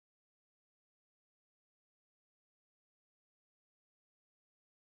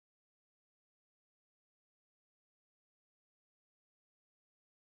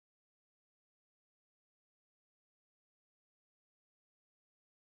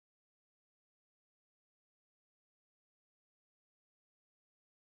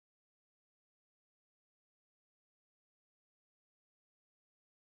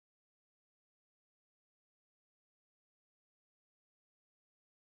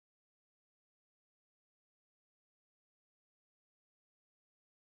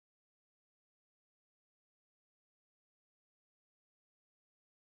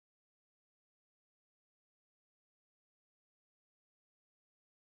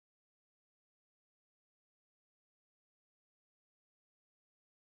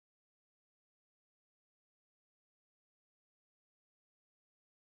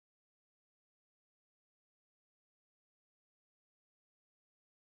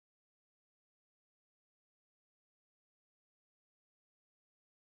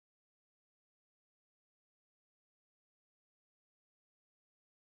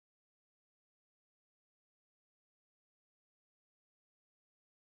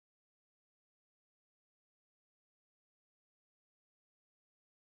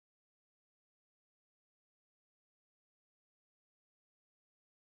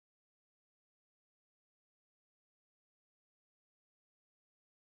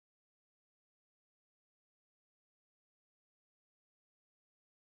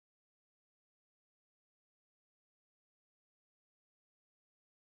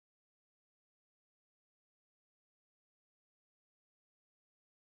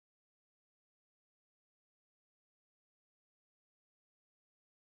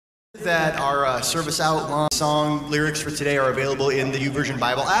that our service outline song lyrics for today are available in the YouVersion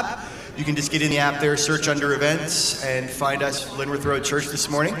Bible app. You can just get in the app there, search under events, and find us, Linworth Road Church, this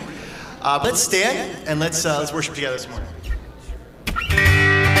morning. Let's stand and let's worship together this morning.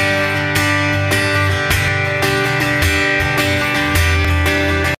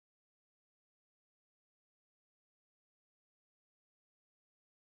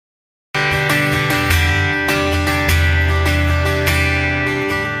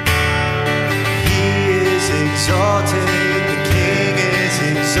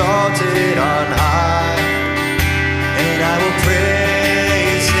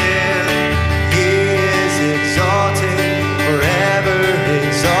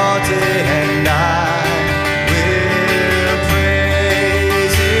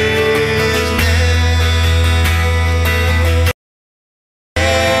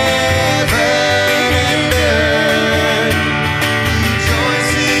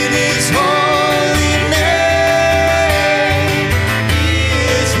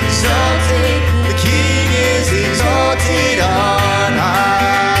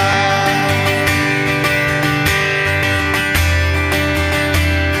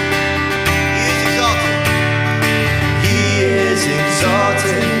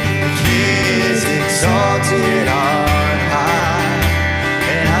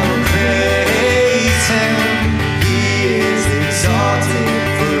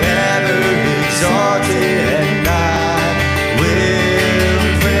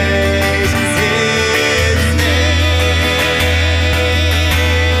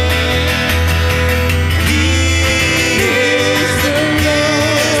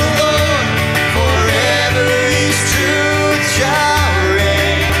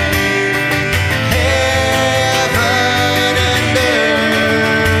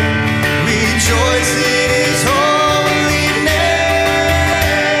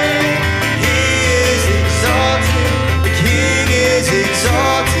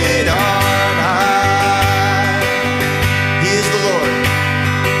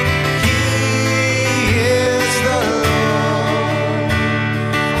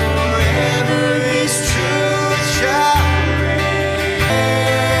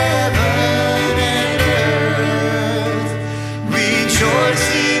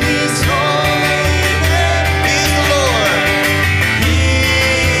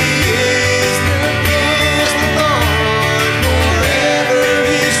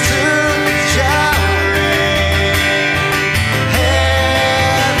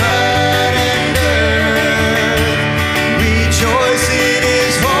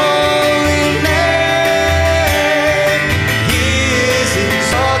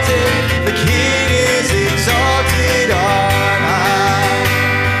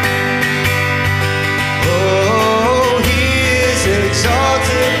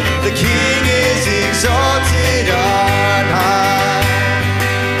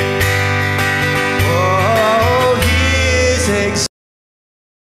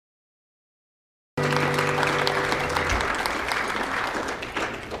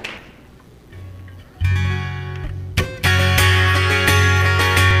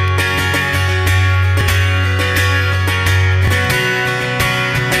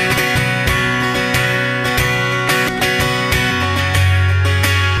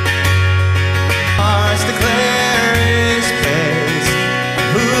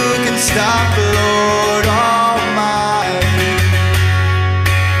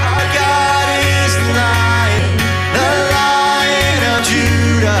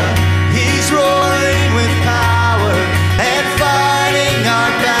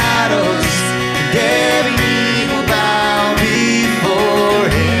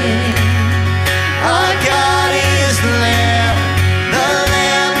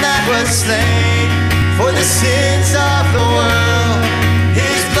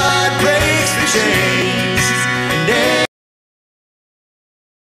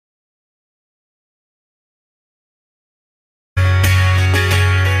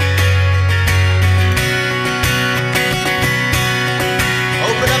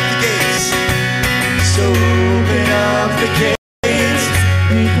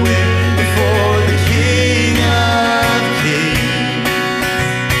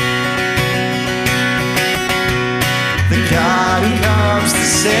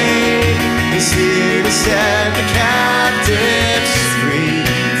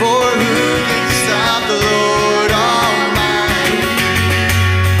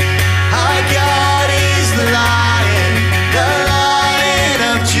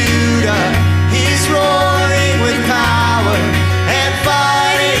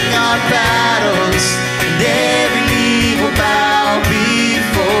 Battles, and every knee will bow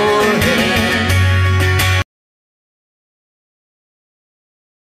before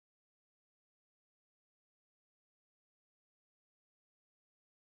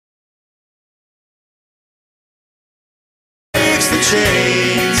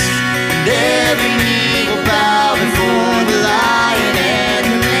chains, and every knee will bow before the Lion and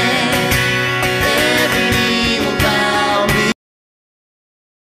the Lamb. Every knee will bow before.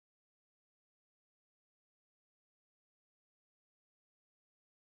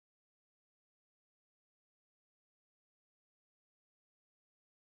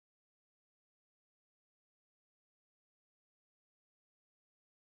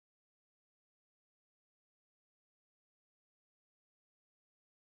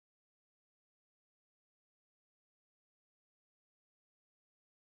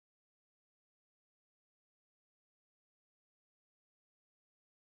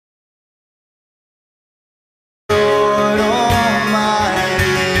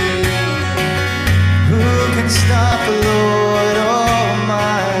 Stop the Lord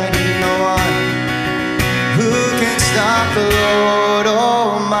Almighty, no one who can stop the Lord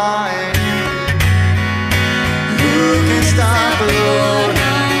Almighty. Who can stop the Lord?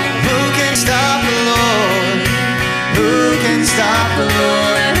 Who can stop the Lord? Who can stop the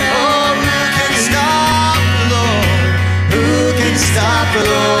Lord? Oh, who can stop the Lord? Who can stop the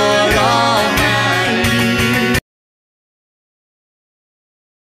Lord Almighty?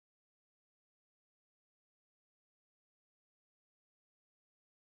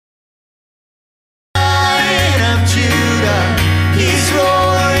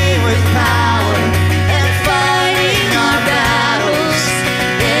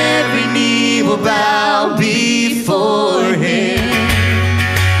 Bow before him.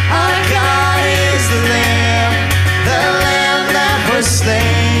 Our God is the Lamb that was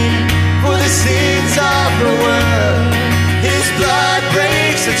slain for the sins of the world. His blood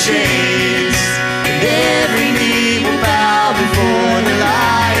breaks the chains, and every knee will bow before the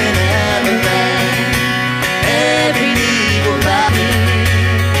Lion and the Lamb. Every knee will bow.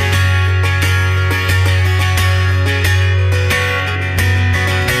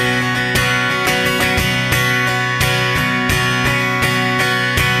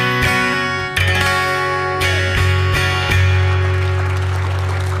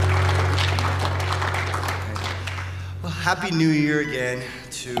 Happy New Year again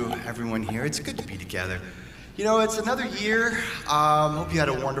to everyone here. It's good to be together. You know, it's another year. Hope you had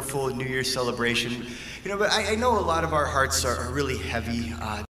a wonderful New Year's celebration. You know, but I know a lot of our hearts are really heavy.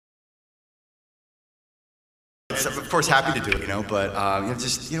 Of course, happy to do it, you know, but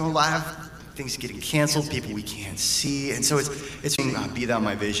just, a lot of things getting canceled, people we can't see, and so it's Be Thou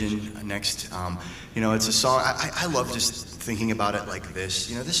My Vision next. It's a song, I love just thinking about it like this.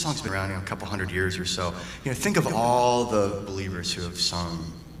 This song's been around a couple hundred years or so. Think of all the believers who have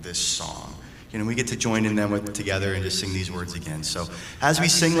sung this song. We get to join in them together and just sing these words again. So as we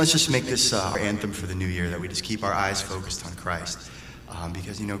sing, let's just make this our anthem for the new year, that we just keep our eyes focused on Christ.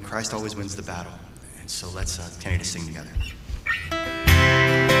 Because, Christ always wins the battle. And so let's continue to sing together.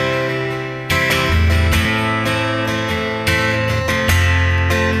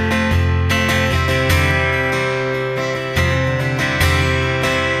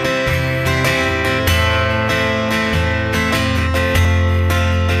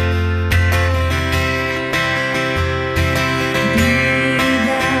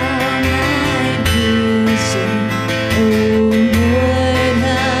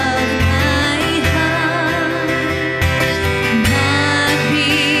 My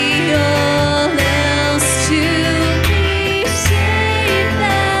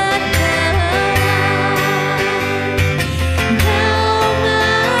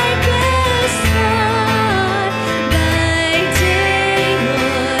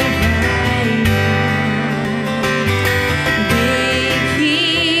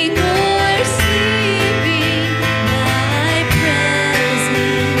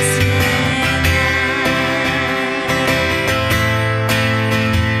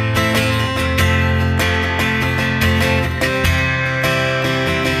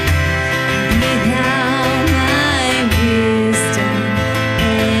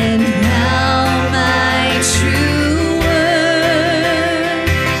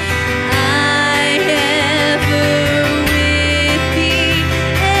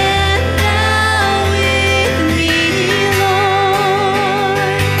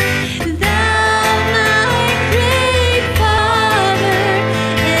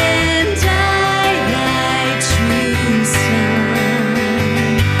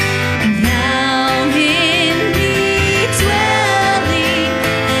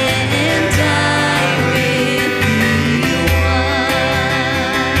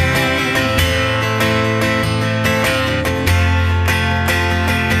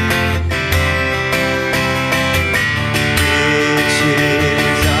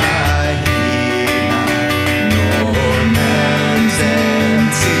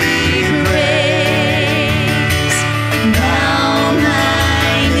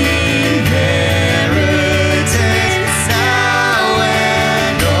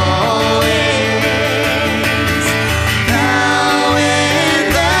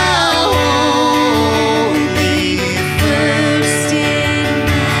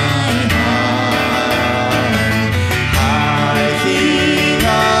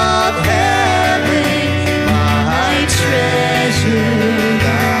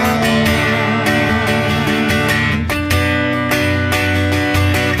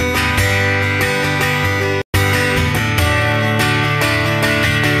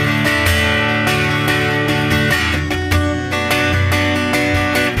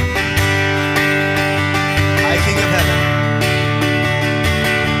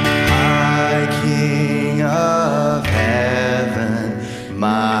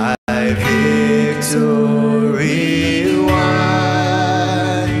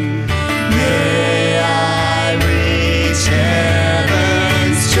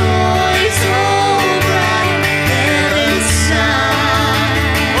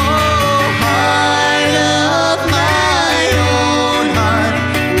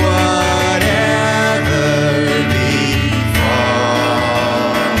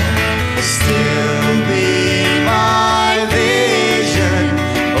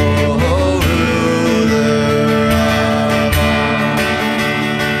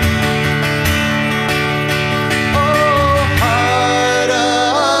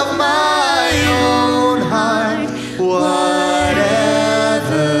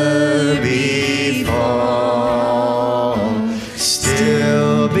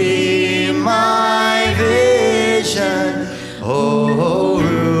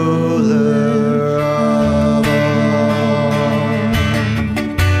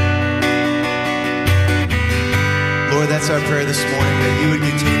that's our prayer this morning, that you would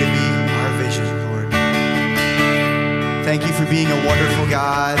continue to be our vision, Lord. Thank you for being a wonderful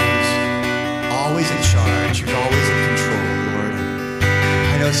God who's always in charge, who's always in control, Lord.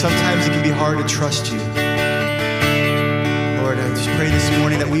 I know sometimes it can be hard to trust you. Lord, I just pray this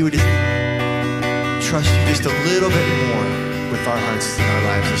morning that we would trust you just a little bit more with our hearts and our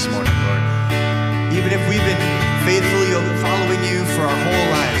lives this morning, Lord. Even if we've been faithfully following you for our whole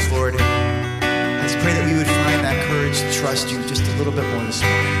lives, Lord, let's pray that we would find that courage to trust you just a little bit more this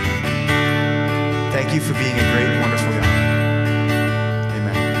morning. Thank you for being a great and wonderful God.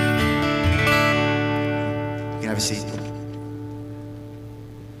 Amen. You can have a seat.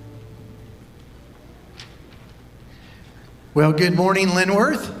 Well, good morning,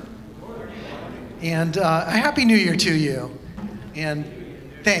 Linworth. And a Happy New Year to you. And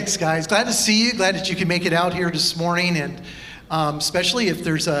thanks, guys. Glad to see you. Glad that you can make it out here this morning. And especially if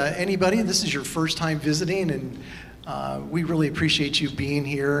there's anybody, this is your first time visiting, and we really appreciate you being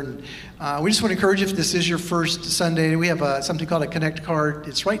here. And we just want to encourage you, if this is your first Sunday, we have something called a Connect card.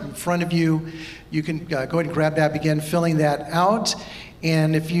 It's right in front of you. You can go ahead and grab that, begin filling that out.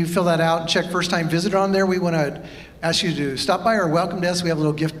 And if you fill that out and check first time visitor on there, we want to ask you to stop by our welcome desk. We have a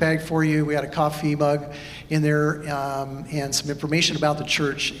little gift bag for you. We had a coffee mug in there and some information about the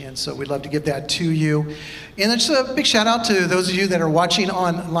church, and so we'd love to give that to you. And just a big shout out to those of you that are watching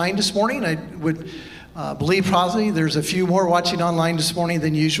online this morning. I would believe probably there's a few more watching online this morning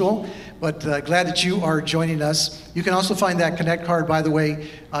than usual, but glad that you are joining us. You can also find that Connect card, by the way,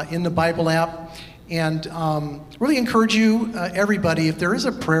 in the Bible app. And really encourage you, everybody, if there is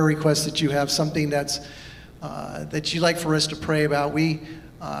a prayer request that you have, something that you'd like for us to pray about, we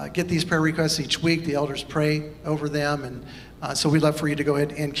get these prayer requests each week. The elders pray over them, and so we'd love for you to go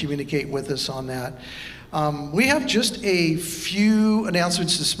ahead and communicate with us on that. We have just a few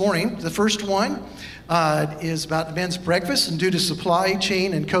announcements this morning. The first one is about the men's breakfast, and due to supply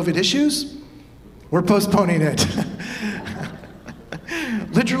chain and COVID issues, we're postponing it.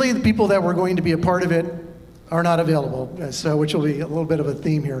 Literally, the people that were going to be a part of it are not available, so which will be a little bit of a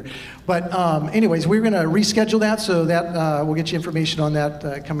theme here. But anyways, we're going to reschedule that, so that we'll get you information on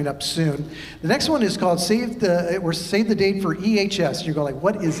that coming up soon. The next one is called Save the Date for EHS. You're going like,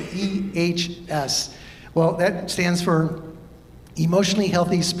 what is EHS? Well, that stands for Emotionally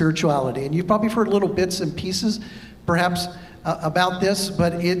Healthy Spirituality, and you've probably heard little bits and pieces, perhaps, about this,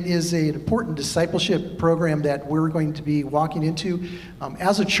 but it is an important discipleship program that we're going to be walking into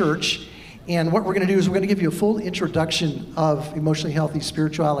as a church. And what we're going to do is we're going to give you a full introduction of emotionally healthy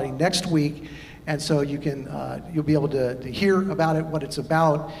spirituality next week, and so you can you'll be able to hear about it, what it's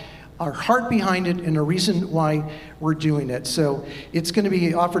about, our heart behind it, and the reason why we're doing it. So it's going to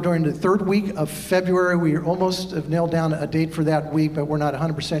be offered during the third week of February. We almost have nailed down a date for that week, but we're not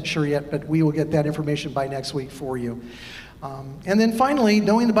 100% sure yet, but we will get that information by next week for you. And then finally,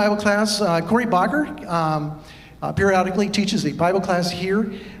 Knowing the Bible class, Corey Bacher periodically teaches a Bible class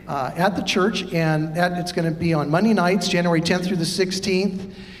here at the church, and it's going to be on Monday nights, January 10th through the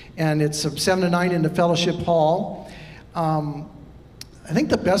 16th, and it's from 7 to 9 in the fellowship hall. I think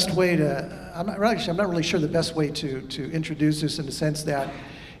the best way to, I'm not really sure the best way to introduce this, in the sense that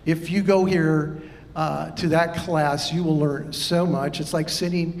if you go here to that class, you will learn so much. It's like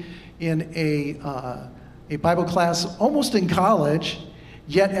sitting in a Bible class almost in college,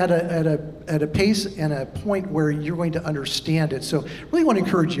 yet at a pace and a point where you're going to understand it. So really want to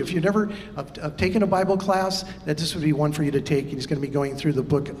encourage you, if you've never taken a Bible class, that this would be one for you to take. He's going to be going through the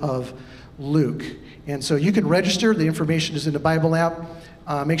book of Luke. And so you can register. The information is in the Bible app.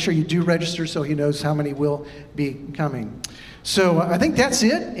 Make sure you do register so he knows how many will be coming. So I think that's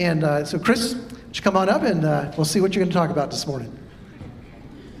it. And so Chris, why don't you come on up, and we'll see what you're going to talk about this morning.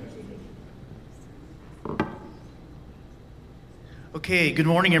 Okay, good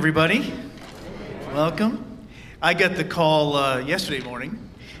morning, everybody. Welcome. I got the call yesterday morning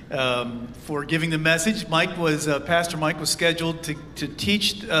for giving the message. Pastor Mike was scheduled to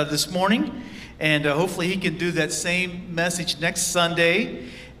teach this morning, and hopefully he can do that same message next Sunday.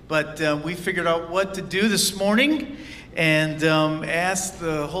 But we figured out what to do this morning, and asked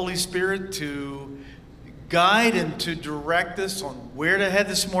the Holy Spirit to guide and to direct us on where to head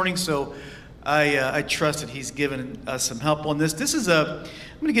this morning. So I trust that he's given us some help on this. I'm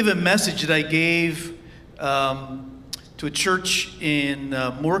going to give a message that I gave to a church in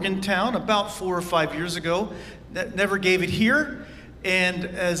Morgantown about 4 or 5 years ago. Never gave it here. And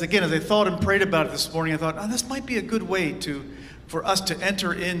as I thought and prayed about it this morning, I thought, this might be a good way for us to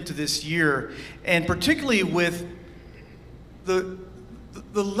enter into this year, and particularly with the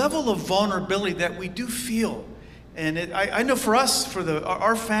level of vulnerability that we do feel. And I know for us,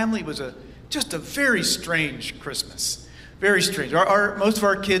 our family was just a very strange Christmas. Very strange. Most of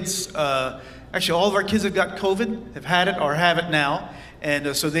our kids, actually all of our kids have got COVID, have had it or have it now,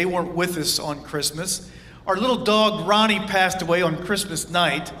 and so they weren't with us on Christmas. Our little dog Ronnie passed away on Christmas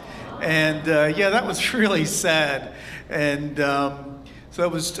night, and yeah, that was really sad. And so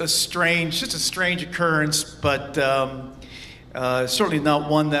it was just a strange occurrence, but certainly not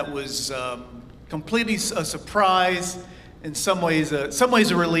one that was completely a surprise. In some ways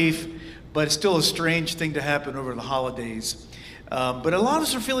a relief, but it's still a strange thing to happen over the holidays. But a lot of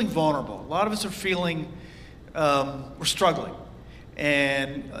us are feeling vulnerable. A lot of us are feeling we're struggling.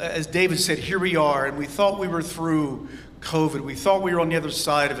 And as David said, here we are, and we thought we were through COVID. We thought we were on the other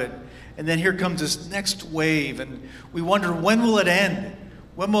side of it. And then here comes this next wave, and we wonder, when will it end?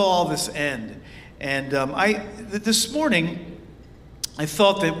 When will all this end? And this morning, I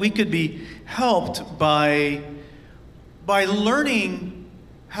thought that we could be helped by learning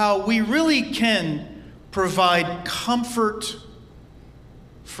how we really can provide comfort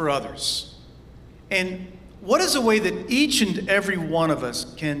for others. And what is a way that each and every one of us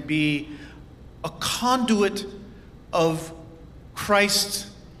can be a conduit of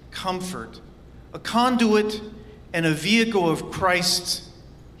Christ's comfort, a conduit and a vehicle of Christ's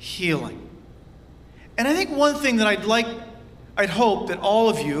healing. And I think one thing that I'd hope that all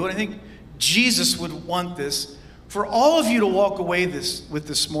of you, and I think Jesus would want this, for all of you to walk away with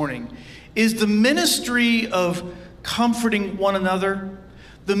this morning, is the ministry of comforting one another,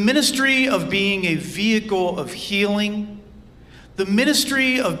 the ministry of being a vehicle of healing, the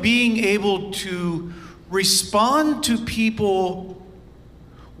ministry of being able to respond to people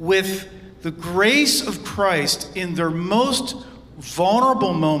with the grace of Christ in their most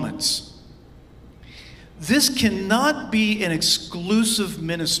vulnerable moments. This cannot be an exclusive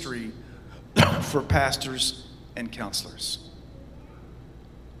ministry for pastors and counselors.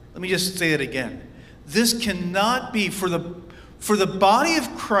 Let me just say it again. This cannot be for the body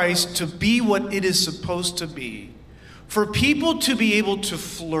of Christ to be what it is supposed to be, for people to be able to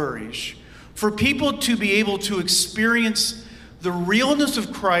flourish, for people to be able to experience the realness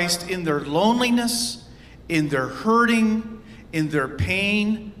of Christ in their loneliness, in their hurting, in their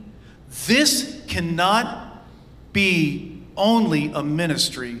pain. This cannot be only a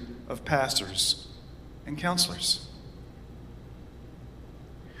ministry of pastors and counselors.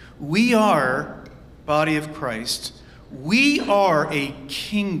 We are, body of Christ, we are a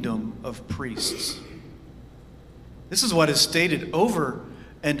kingdom of priests. This is what is stated over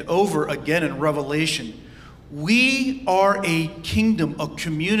and over again in Revelation. We are a kingdom, a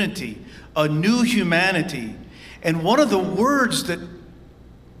community, a new humanity. And one of the words that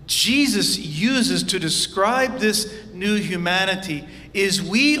Jesus uses to describe this new humanity is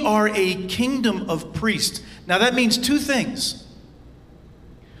we are a kingdom of priests. Now that means two things.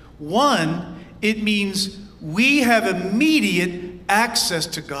 One, it means we have immediate access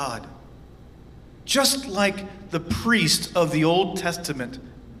to God, just like the priest of the Old Testament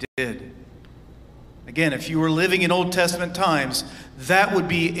did. Again, if you were living in Old Testament times, that would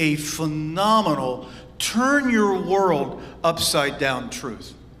be a phenomenal, turn your world upside down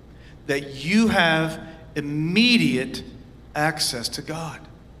truth, that you have immediate access to God.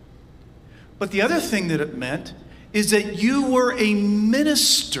 But the other thing that it meant is that you were a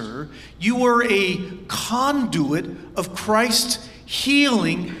minister, you were a conduit of Christ's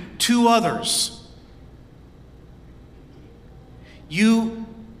healing to others. You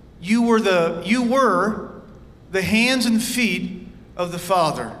were the hands and feet of the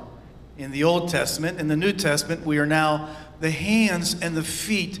Father. In the Old Testament, in the New Testament, we are now the hands and the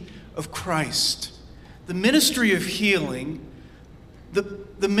feet of Christ. The ministry of healing,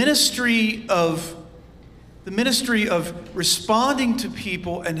 the ministry of responding to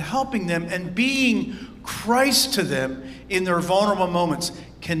people and helping them and being Christ to them in their vulnerable moments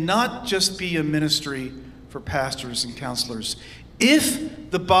cannot just be a ministry for pastors and counselors.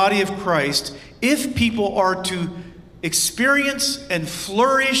 If the body of Christ, if people are to experience and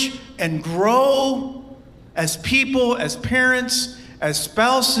flourish and grow as people, as parents, as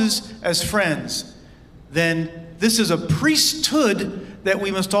spouses, as friends, then this is a priesthood that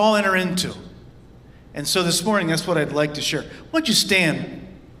we must all enter into. And so this morning, that's what I'd like to share. Why don't you stand?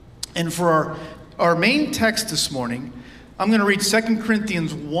 And for our main text this morning, I'm going to read 2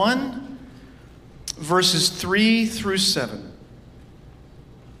 Corinthians 1, verses 3 through 7.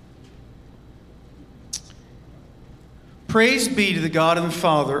 Praise be to the God and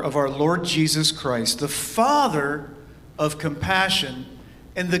Father of our Lord Jesus Christ, the Father of compassion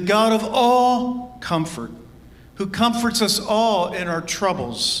and the God of all comfort, who comforts us all in our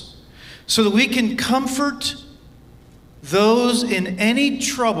troubles, so that we can comfort those in any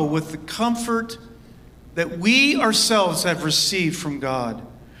trouble with the comfort that we ourselves have received from God.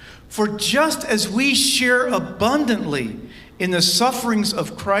 For just as we share abundantly in the sufferings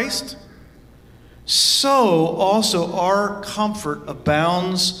of Christ, so also our comfort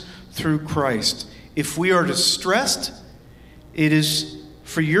abounds through Christ. If we are distressed, it is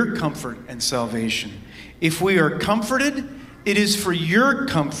for your comfort and salvation. If we are comforted, it is for your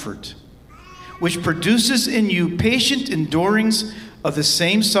comfort, which produces in you patient endurings of the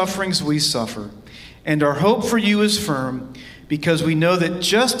same sufferings we suffer. And our hope for you is firm, because we know that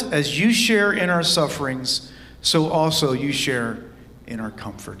just as you share in our sufferings, so also you share in our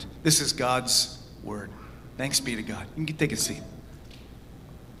comfort. This is God's word. Thanks be to God. You can take a seat.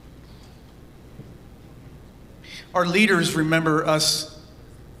 Our leaders remember us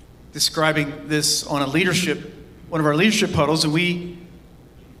describing this on one of our leadership huddles, and we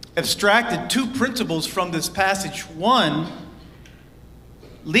abstracted two principles from this passage. One,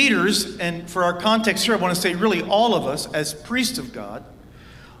 leaders, and for our context here, I want to say really all of us as priests of God,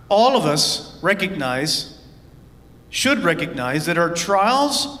 all of us should recognize that our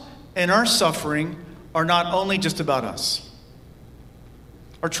trials and our suffering are not only just about us.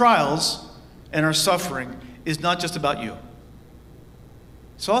 Our trials and our suffering is not just about you.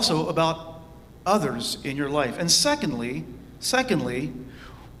 It's also about others in your life. And secondly,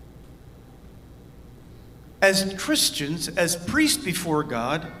 as Christians, as priests before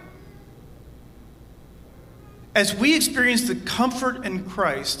God, as we experience the comfort in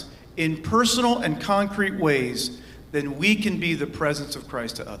Christ in personal and concrete ways, then we can be the presence of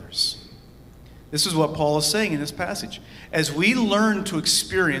Christ to others. This is what Paul is saying in this passage. As we learn to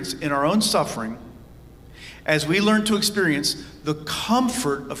experience in our own suffering, as we learn to experience the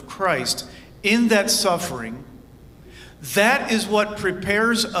comfort of Christ in that suffering, that is what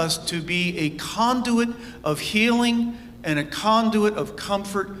prepares us to be a conduit of healing and a conduit of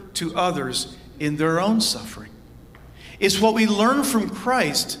comfort to others in their own suffering. It's what we learn from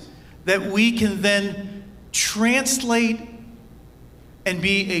Christ that we can then translate and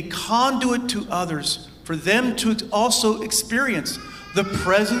be a conduit to others for them to also experience the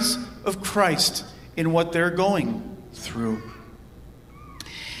presence of Christ in what they're going through.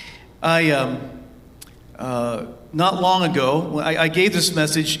 Not long ago, I gave this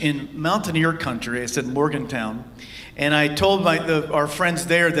message in Mountaineer Country. I said Morgantown. And I told our friends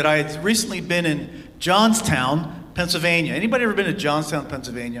there that I had recently been in Johnstown, Pennsylvania. Anybody ever been to Johnstown,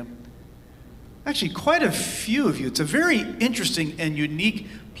 Pennsylvania? Actually, quite a few of you. It's a very interesting and unique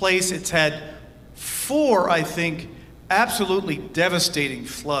place. It's had 4, I think, absolutely devastating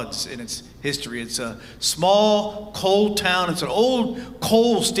floods in its history. It's a small coal town. It's an old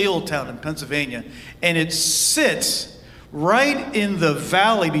coal steel town in Pennsylvania. And it sits right in the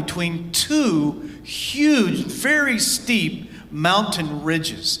valley between 2 huge, very steep mountain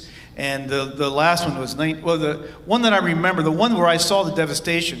ridges. And the last one was, the one that I remember, the one where I saw the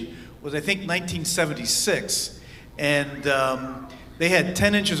devastation was, I think, 1976. And they had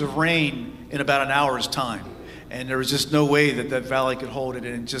 10 inches of rain in about an hour's time. And there was just no way that valley could hold it.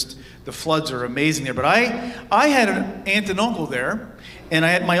 And just, the floods are amazing there. But I had an aunt and uncle there. And I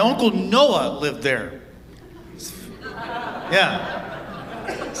had my Uncle Noah lived there.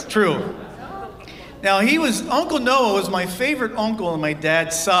 Yeah, it's true. Now, Uncle Noah was my favorite uncle on my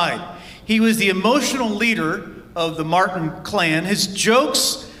dad's side. He was the emotional leader of the Martin clan. His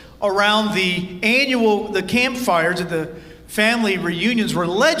jokes around the campfires at the family reunions were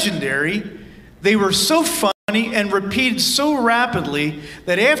legendary. They were so funny and repeated so rapidly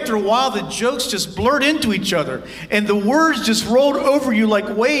that after a while the jokes just blurred into each other and the words just rolled over you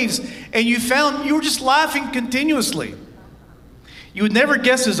like waves, and you were just laughing continuously. You would never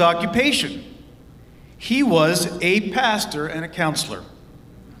guess his occupation. He was a pastor and a counselor.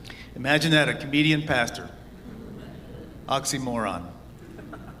 Imagine that, a comedian pastor. Oxymoron.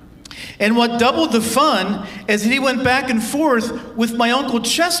 And what doubled the fun is that he went back and forth with my Uncle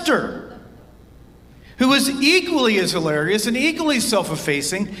Chester, who was equally as hilarious and equally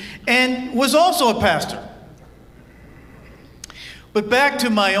self-effacing and was also a pastor. But back to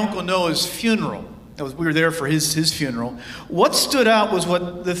my Uncle Noah's funeral. We were there for his funeral. What stood out was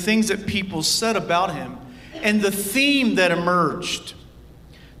the things that people said about him and the theme that emerged.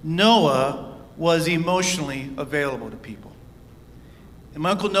 Noah was emotionally available to people. And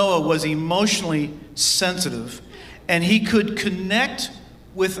my Uncle Noah was emotionally sensitive, and he could connect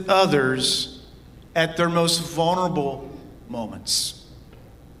with others at their most vulnerable moments.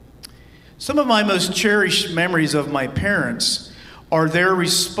 Some of my most cherished memories of my parents are their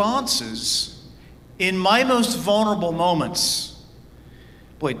responses in my most vulnerable moments.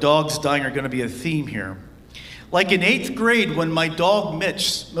 Boy, dogs dying are going to be a theme here. Like in 8th grade when my dog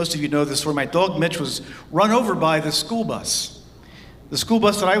Mitch, most of you know this story, my dog Mitch was run over by the school bus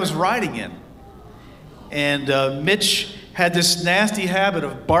that I was riding in. And Mitch had this nasty habit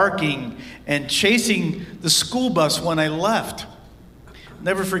of barking and chasing the school bus when I left.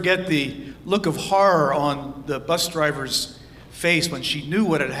 Never forget the look of horror on the bus driver's face when she knew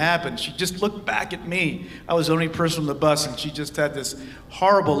what had happened. She just looked back at me. I was the only person on the bus, and she just had this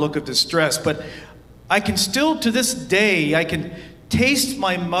horrible look of distress. But I can still, to this day, I can taste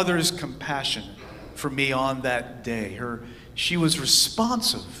my mother's compassion for me on that day. She was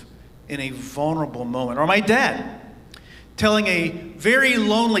responsive in a vulnerable moment. Or my dad telling a very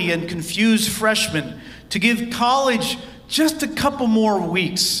lonely and confused freshman to give college just a couple more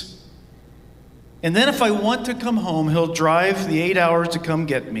weeks. And then if I want to come home, he'll drive the 8 hours to come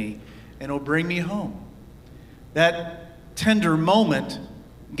get me, and he'll bring me home. That tender moment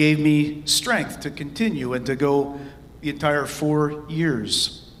gave me strength to continue and to go the entire 4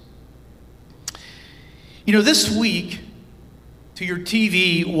 years. You know, this week, to your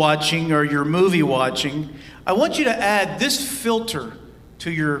TV watching or your movie watching, I want you to add this filter to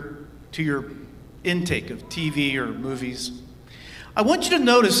your intake of TV or movies. I want you to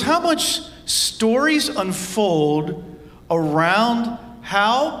notice how much stories unfold around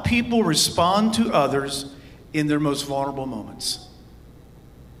how people respond to others in their most vulnerable moments.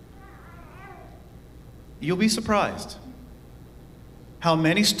 You'll be surprised how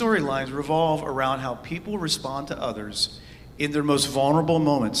many storylines revolve around how people respond to others in their most vulnerable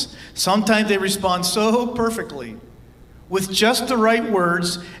moments. Sometimes they respond so perfectly with just the right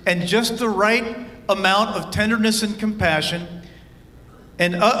words and just the right amount of tenderness and compassion.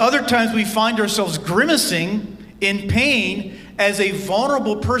 And other times we find ourselves grimacing in pain as a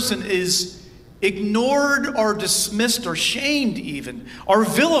vulnerable person is ignored or dismissed or shamed even, or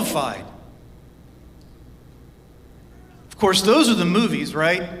vilified. Of course, those are the movies,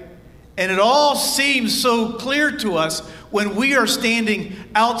 right? And it all seems so clear to us when we are standing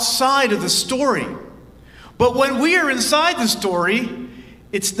outside of the story. But when we are inside the story,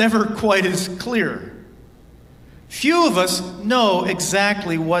 it's never quite as clear. Few of us know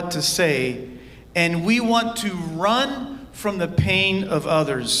exactly what to say, and we want to run from the pain of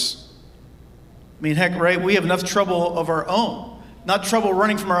others. I mean, heck, right? We have enough trouble of our own. Not trouble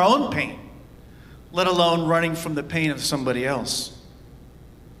running from our own pain, let alone running from the pain of somebody else.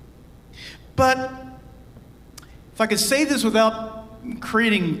 But if I could say this without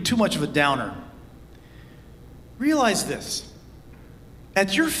creating too much of a downer, realize this.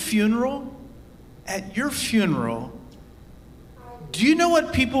 At your funeral, do you know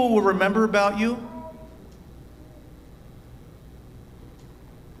what people will remember about you?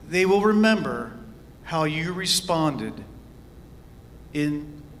 They will remember how you responded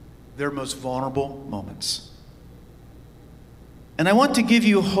in their most vulnerable moments. And I want to give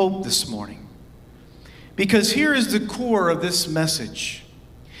you hope this morning, because here is the core of this message,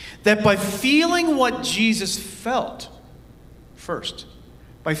 that by feeling what Jesus felt first,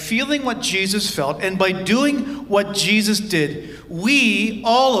 by feeling what Jesus felt and by doing what Jesus did, we,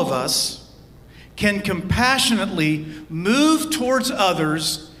 all of us, can compassionately move towards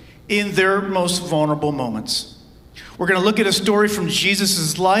others in their most vulnerable moments. We're going to look at a story from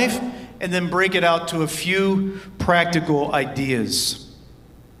Jesus' life and then break it out to a few practical ideas.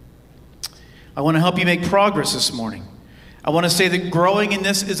 I want to help you make progress this morning. I want to say that growing in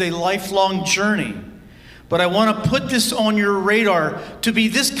this is a lifelong journey. But I want to put this on your radar to be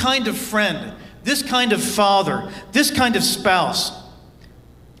this kind of friend, this kind of father, this kind of spouse,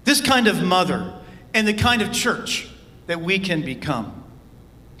 this kind of mother, and the kind of church that we can become.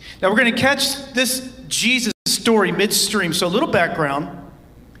 Now we're going to catch this Jesus story midstream. So a little background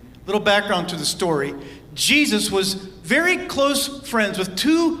to the story. Jesus was very close friends with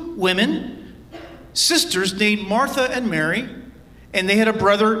two women, sisters named Martha and Mary, and they had a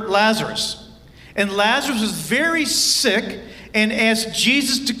brother, Lazarus. And Lazarus was very sick and asked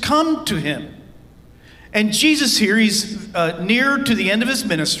Jesus to come to him. And Jesus here, he's near to the end of his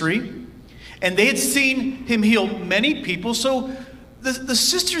ministry, and they had seen him heal many people. So the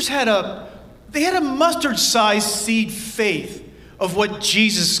sisters had a mustard-sized seed faith of what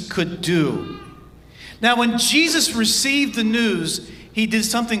Jesus could do. Now, when Jesus received the news, he did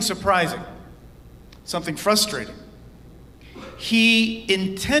something surprising, something frustrating. He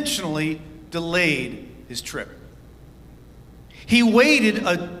intentionally delayed his trip. He waited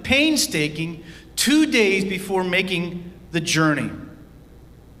a painstaking 2 days before making the journey.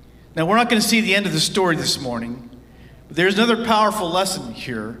 Now, we're not going to see the end of the story this morning, but there's another powerful lesson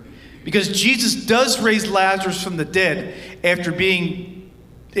here, because Jesus does raise Lazarus from the dead after being,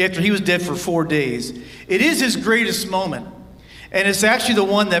 after he was dead for 4 days. It is his greatest moment. And it's actually the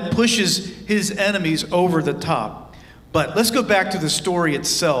one that pushes his enemies over the top. But let's go back to the story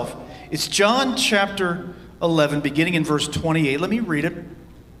itself. It's John chapter 11, beginning in verse 28. Let me read it,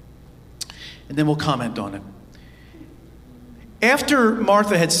 and then we'll comment on it. After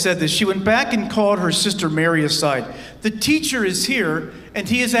Martha had said this, she went back and called her sister Mary aside. "The teacher is here, and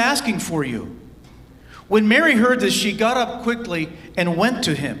he is asking for you." When Mary heard this, she got up quickly and went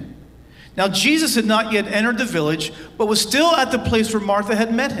to him. Now Jesus had not yet entered the village, but was still at the place where Martha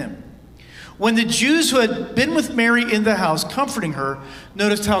had met him. When the Jews who had been with Mary in the house, comforting her,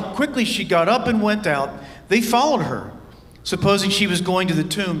 noticed how quickly she got up and went out, they followed her, supposing she was going to the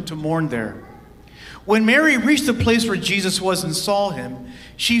tomb to mourn there. When Mary reached the place where Jesus was and saw him,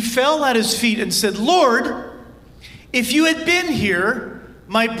 she fell at his feet and said, "Lord, if you had been here,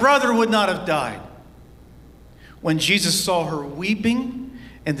 my brother would not have died." When Jesus saw her weeping,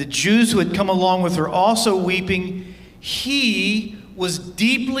 and the Jews who had come along with her also weeping, he was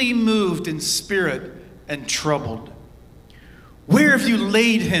deeply moved in spirit and troubled. "Where have you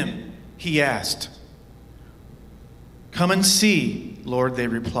laid him?" he asked. "Come and see, Lord," they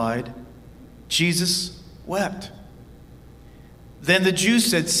replied. Jesus wept. Then the Jews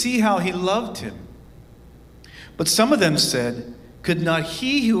said, "See how he loved him." But some of them said, "Could not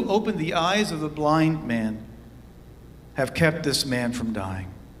he who opened the eyes of the blind man have kept this man from dying?"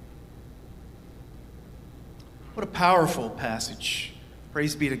 What a powerful passage.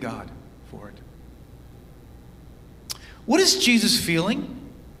 Praise be to God for it. What is Jesus feeling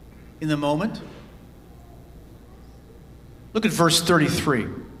in the moment? Look at verse 33.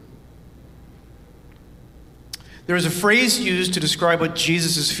 There is a phrase used to describe what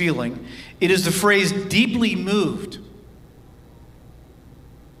Jesus is feeling. It is the phrase "deeply moved."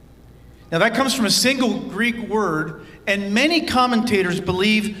 Now that comes from a single Greek word, and many commentators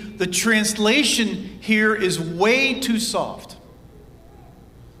believe the translation here is way too soft,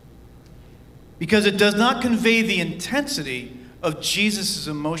 because it does not convey the intensity of Jesus'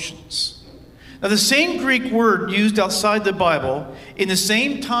 emotions. Now the same Greek word used outside the Bible in the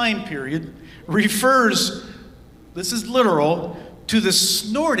same time period refers, this is literal, to the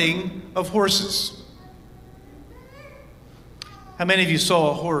snorting of horses. How many of you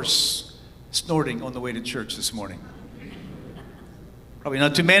saw a horse snorting on the way to church this morning? Probably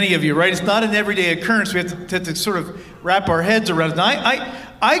not too many of you, right? It's not an everyday occurrence. We have to sort of wrap our heads around it. And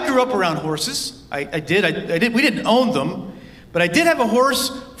I grew up around horses. I did. We didn't own them, but I did have a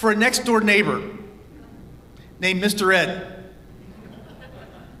horse for a next door neighbor named Mr. Ed.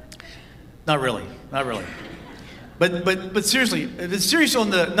 Not really. But seriously, it's serious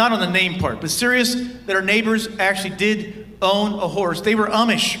not on the name part, but serious that our neighbors actually did own a horse. They were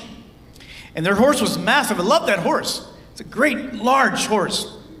Amish, and their horse was massive. I love that horse. It's a great, large horse.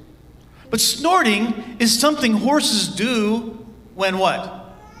 But snorting is something horses do when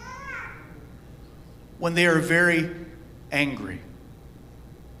what? When they are very angry.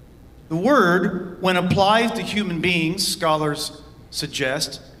 The word, when applied to human beings, scholars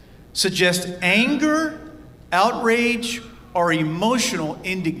suggest anger, outrage, or emotional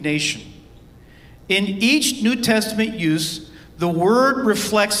indignation. In each New Testament use, the word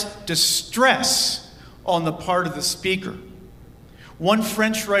reflects distress on the part of the speaker. One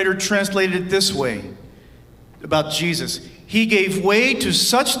French writer translated it this way about Jesus: "He gave way to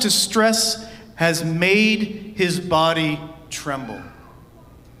such distress as made his body tremble."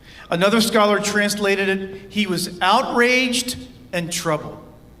 Another scholar translated it, "He was outraged and troubled."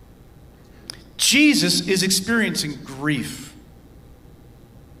 Jesus is experiencing grief.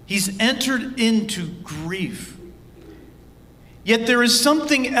 He's entered into grief. Yet there is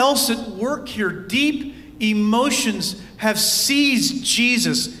something else at work here. Deep emotions have seized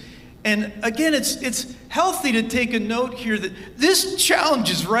Jesus. And again, it's healthy to take a note here that this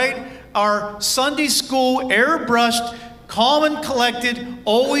challenges, right, our Sunday school, airbrushed, calm and collected,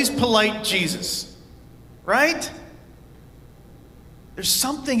 always polite Jesus, right? There's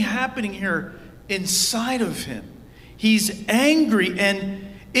something happening here inside of him. He's angry, and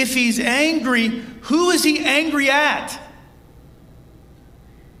if he's angry, who is he angry at?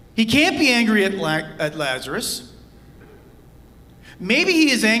 He can't be angry at Lazarus. Maybe he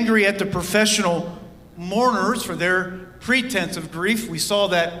is angry at the professional mourners for their pretense of grief. We saw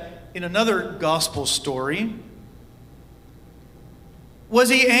that in another gospel story. Was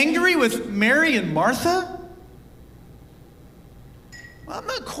he angry with Mary and Martha? Well, I'm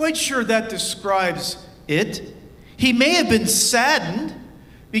not quite sure that describes it. He may have been saddened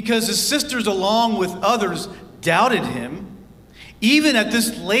because his sisters, along with others, doubted him. Even at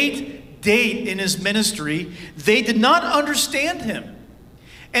this late date in his ministry, they did not understand him.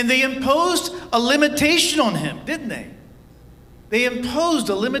 And they imposed a limitation on him, didn't they? They imposed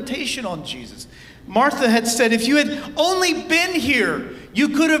a limitation on Jesus. Martha had said, if you had only been here, you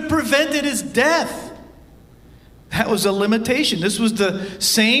could have prevented his death. That was a limitation. This was the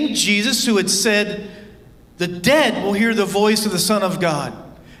same Jesus who had said, the dead will hear the voice of the Son of God,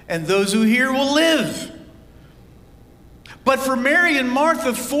 and those who hear will live. But for Mary and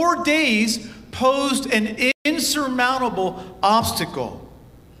Martha, 4 days posed an insurmountable obstacle.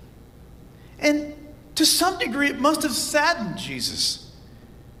 And to some degree, it must have saddened Jesus.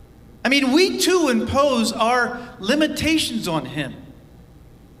 I mean, we too impose our limitations on him.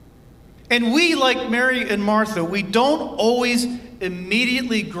 And we, like Mary and Martha, we don't always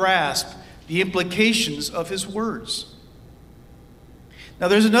immediately grasp the implications of his words. Now,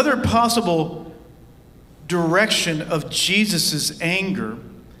 there's another possible direction of Jesus' anger.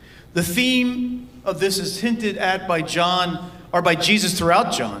 The theme of this is hinted at by John, or by Jesus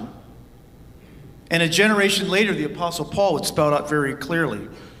throughout John. And a generation later, the Apostle Paul would spell it out very clearly.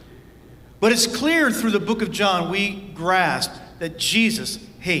 But it's clear through the book of John, we grasp that Jesus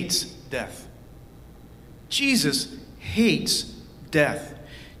hates death. Jesus hates death.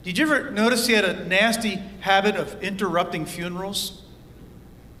 Did you ever notice he had a nasty habit of interrupting funerals?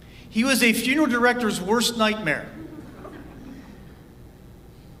 He was a funeral director's worst nightmare.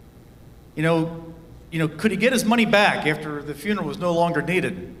 You know, could he get his money back after the funeral was no longer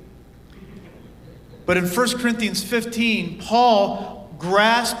needed? But in 1 Corinthians 15, Paul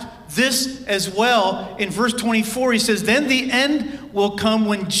grasped this as well. In verse 24, he says, then the end will come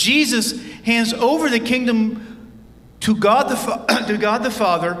when Jesus hands over the kingdom to God the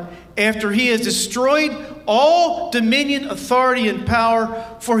Father after he has destroyed all dominion, authority, and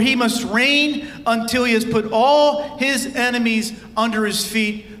power, for he must reign until he has put all his enemies under his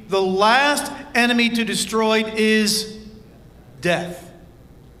feet. The last enemy to destroy is death.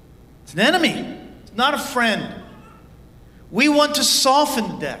 It's an enemy. It's not a friend. We want to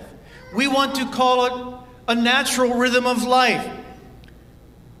soften death. We want to call it a natural rhythm of life.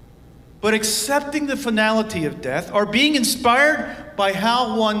 But accepting the finality of death, or being inspired by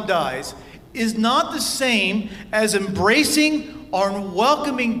how one dies, is not the same as embracing or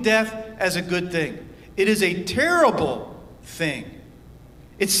welcoming death as a good thing. It is a terrible thing.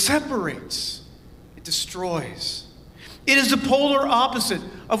 It separates. It destroys. It is the polar opposite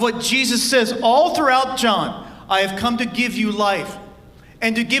of what Jesus says all throughout John. I have come to give you life,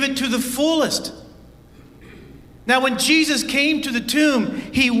 and to give it to the fullest. Now, when Jesus came to the tomb,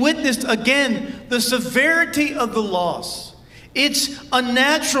 he witnessed again the severity of the loss, its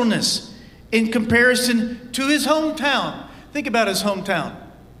unnaturalness in comparison to his hometown. Think about his hometown.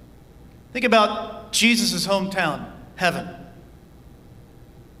 Think about Jesus' hometown, heaven,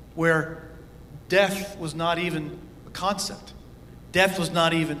 where death was not even a concept. Death was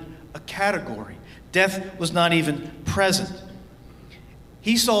not even a category. Death was not even present.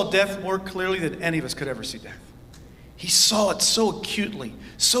 He saw death more clearly than any of us could ever see death. He saw it so acutely,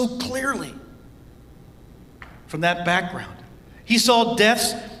 so clearly from that background. He saw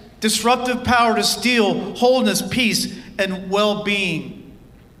death's disruptive power to steal wholeness, peace, and well-being.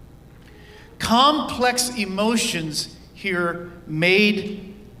 Complex emotions here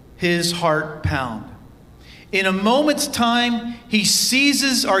made his heart pound. In a moment's time, he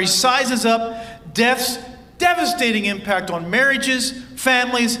sizes up death's devastating impact on marriages,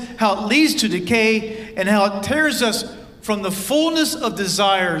 families, how it leads to decay, and how it tears us from the fullness of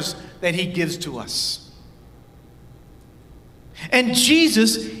desires that he gives to us. And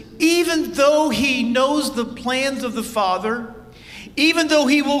Jesus, even though he knows the plans of the Father, even though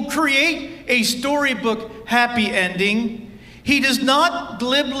he will create a storybook happy ending, he does not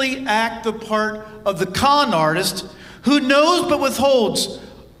glibly act the part of the con artist who knows but withholds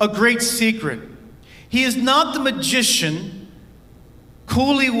a great secret. He is not the magician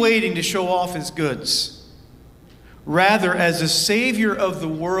coolly waiting to show off his goods. Rather, as the Savior of the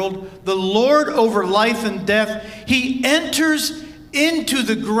world, the Lord over life and death, he enters into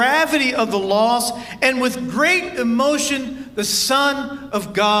the gravity of the loss, and with great emotion, the Son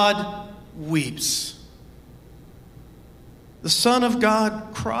of God weeps. The Son of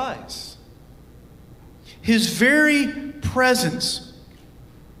God cries. His very presence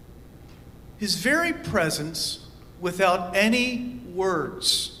without any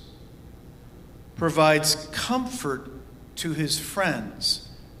words provides comfort to his friends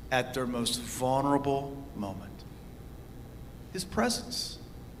at their most vulnerable moment. His presence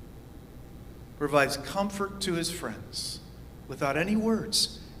provides comfort to his friends without any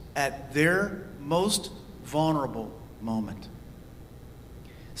words at their most vulnerable moment.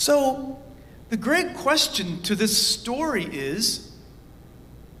 So, the great question to this story is,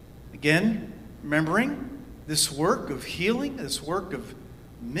 Again, remembering this work of healing, this work of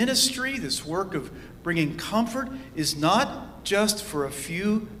ministry, this work of bringing comfort is not just for a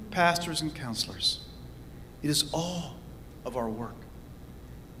few pastors and counselors. It is all of our work.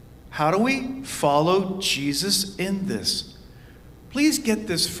 How do we follow Jesus in this? Please get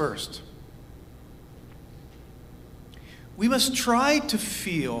this first. We must try to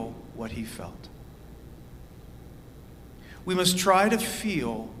feel what he felt. We must try to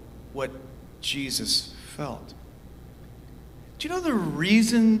feel what Jesus felt. Do you know the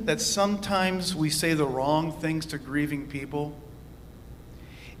reason that sometimes we say the wrong things to grieving people?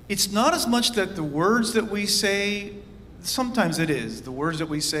 It's not as much that the words that we say, sometimes it is, the words that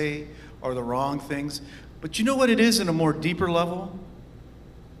we say are the wrong things, but you know what it is in a more deeper level?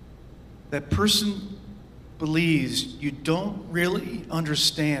 That person believes you don't really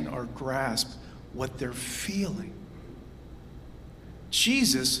understand or grasp what they're feeling.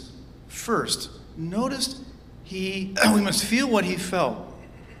 Jesus first noticed we must feel what he felt.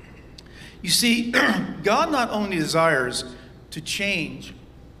 You see, God not only desires to change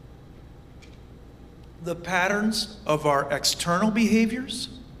the patterns of our external behaviors,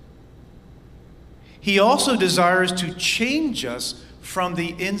 he also desires to change us from the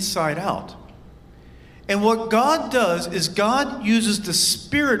inside out. And what God does is God uses the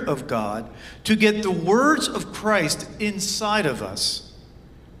Spirit of God to get the words of Christ inside of us.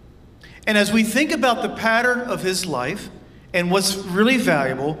 And as we think about the pattern of his life and what's really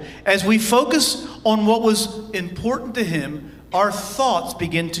valuable, as we focus on what was important to him, our thoughts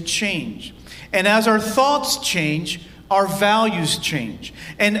begin to change. And as our thoughts change, our values change.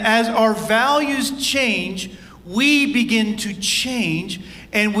 And as our values change, we begin to change,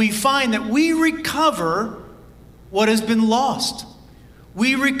 and we find that we recover what has been lost.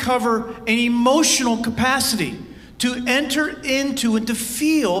 We recover an emotional capacity to enter into and to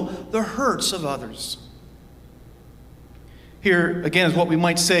feel the hurts of others. Here, again, is what we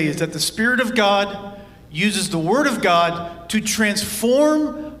might say is that the Spirit of God uses the Word of God to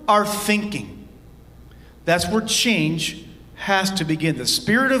transform our thinking. That's where change has to begin. The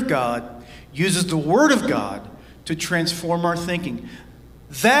Spirit of God uses the Word of God to transform our thinking.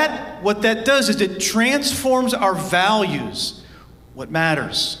 What that does is it transforms our values, what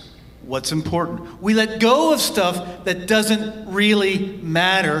matters, what's important. We let go of stuff that doesn't really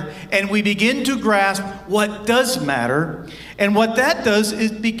matter, and we begin to grasp what does matter. And what that does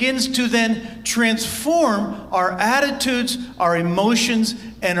is begins to then transform our attitudes, our emotions,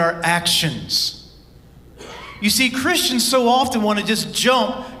 and our actions. You see, Christians so often want to just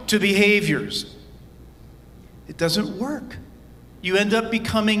jump to behaviors. It doesn't work. You end up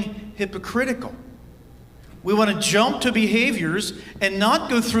becoming hypocritical. We want to jump to behaviors and not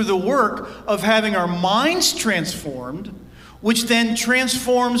go through the work of having our minds transformed, which then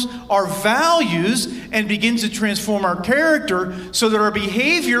transforms our values and begins to transform our character so that our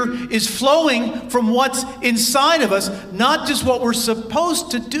behavior is flowing from what's inside of us, not just what we're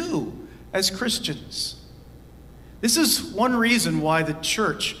supposed to do as Christians. This is one reason why the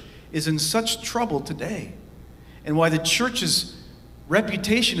church is in such trouble today, and why the church's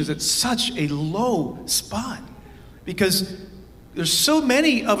reputation is at such a low spot, because there's so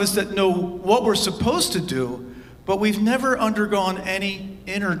many of us that know what we're supposed to do, but we've never undergone any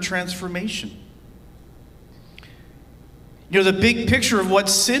inner transformation. You know, the big picture of what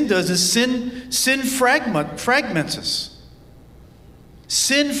sin does is sin fragments us.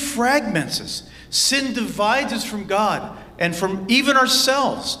 Sin fragments us. Sin divides us from God and from even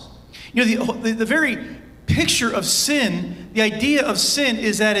ourselves. You know, the very picture of sin, the idea of sin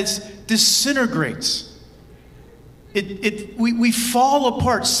is that it disintegrates. We fall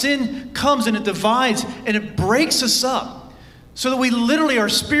apart. Sin comes and it divides and it breaks us up so that we literally, our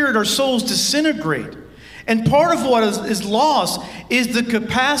spirit, our souls disintegrate. And part of what is lost is the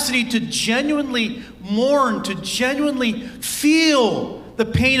capacity to genuinely mourn, to genuinely feel the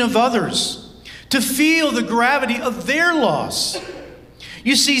pain of others, to feel the gravity of their loss.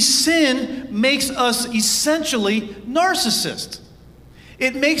 You see, sin makes us essentially narcissists.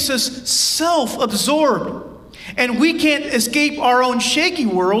 It makes us self-absorbed. And we can't escape our own shaky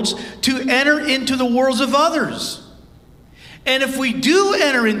worlds to enter into the worlds of others. And if we do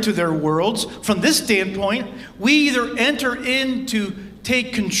enter into their worlds, from this standpoint, we either enter in to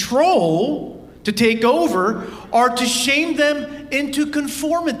take control, to take over, or to shame them into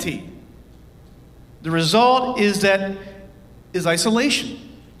conformity. The result is isolation,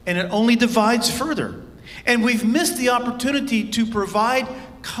 and it only divides further. And we've missed the opportunity to provide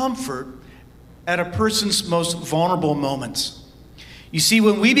comfort at a person's most vulnerable moments. You see,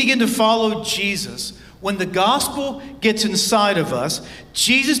 when we begin to follow Jesus, when the gospel gets inside of us,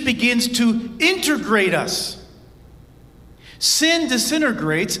 Jesus begins to integrate us. Sin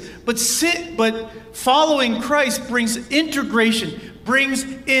disintegrates, but following Christ brings integration, brings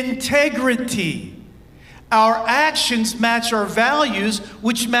integrity. Our actions match our values,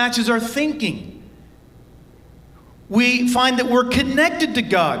 which matches our thinking. We find that we're connected to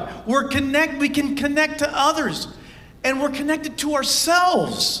God. We can connect to others. And we're connected to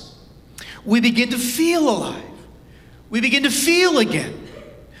ourselves. We begin to feel alive. We begin to feel again.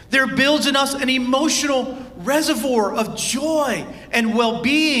 There builds in us an emotional reservoir of joy and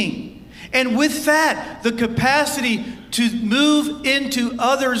well-being. And with that, the capacity to move into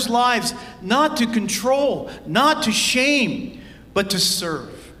others' lives, not to control, not to shame, but to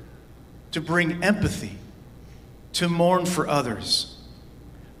serve, to bring empathy, to mourn for others.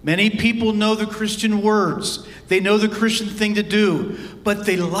 Many people know the Christian words. They know the Christian thing to do, but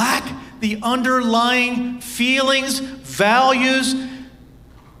they lack the underlying feelings, values,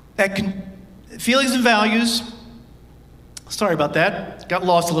 feelings and values. Sorry about that. Got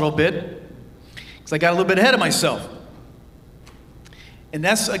lost a little bit because I got a little bit ahead of myself. And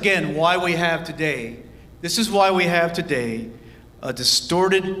that's, again, why we have today. This is why we have today a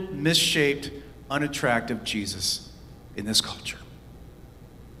distorted, misshaped, unattractive Jesus in this culture.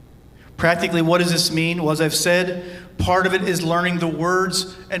 Practically, what does this mean? Well, as I've said, part of it is learning the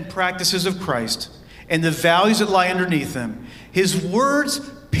words and practices of Christ and the values that lie underneath them. His words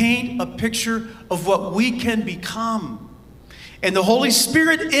paint a picture of what we can become. And the Holy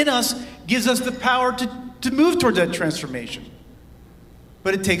Spirit in us gives us the power to move towards that transformation.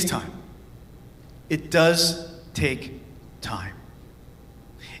 But it takes time. It does take time.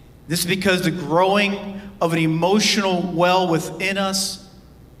 This is because the growing of an emotional well within us,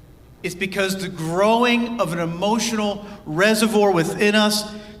 it's because the growing of an emotional reservoir within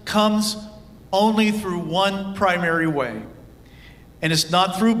us comes only through one primary way. And it's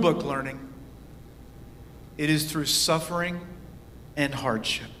not through book learning. It is through suffering and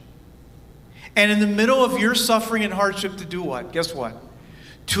hardship. And in the middle of your suffering and hardship, to do what? Guess what?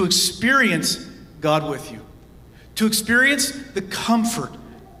 To experience God with you. To experience the comfort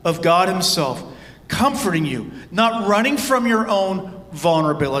of God Himself, comforting you, not running from your own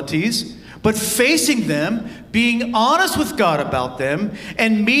vulnerabilities, but facing them, being honest with God about them,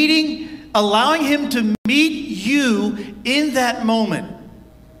 and allowing Him to meet you in that moment.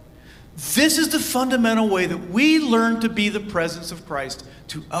 This is the fundamental way that we learn to be the presence of Christ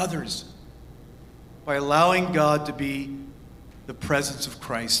to others, by allowing God to be the presence of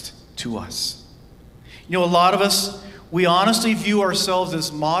Christ to us. You know, a lot of us, we honestly view ourselves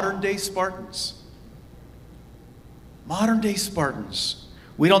as modern-day Spartans. Modern-day Spartans.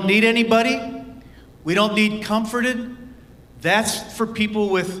 We don't need anybody. We don't need comforted. That's for people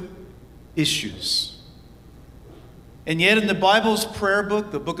with issues. And yet in the Bible's prayer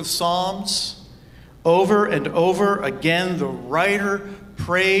book, the book of Psalms, over and over again, the writer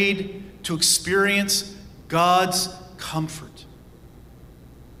prayed to experience God's comfort.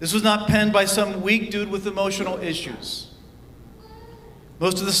 This was not penned by some weak dude with emotional issues.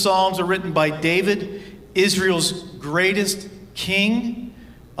 Most of the Psalms are written by David, Israel's greatest king,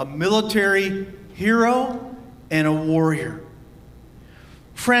 a military hero, and a warrior.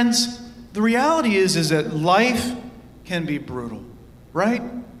 Friends, the reality is that life can be brutal, right?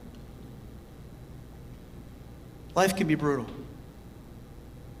 Life can be brutal.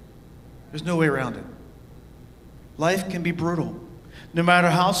 There's no way around it. Life can be brutal. No matter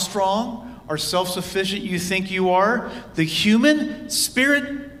how strong or self-sufficient you think you are, the human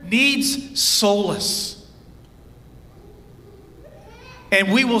spirit needs solace.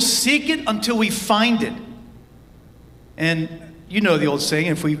 And we will seek it until we find it. And you know the old saying,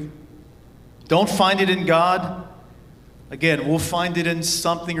 if we don't find it in God, again, we'll find it in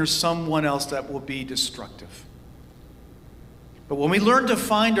something or someone else that will be destructive. But when we learn to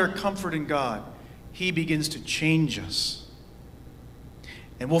find our comfort in God, He begins to change us.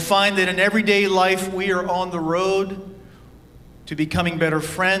 And we'll find that in everyday life, we are on the road to becoming better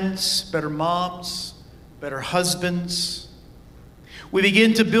friends, better moms, better husbands. We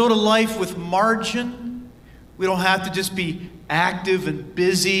begin to build a life with margin. We don't have to just be active and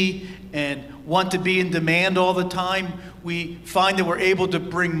busy and want to be in demand all the time. We find that we're able to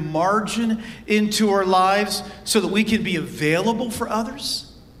bring margin into our lives so that we can be available for others.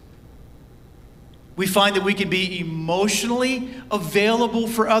 We find that we can be emotionally available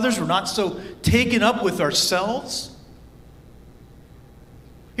for others. We're not so taken up with ourselves.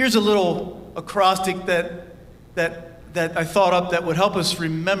 Here's a little acrostic that I thought up that would help us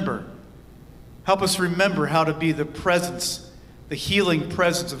remember how to be the presence the healing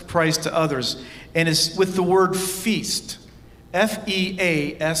presence of Christ to others. And it's with the word feast.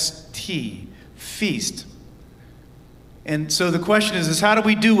 F-E-A-S-T. Feast. And so the question is how do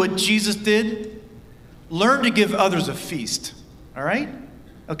we do what Jesus did? Learn to give others a feast. All right?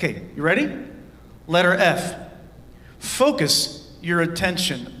 Okay, you ready? Letter F. Focus your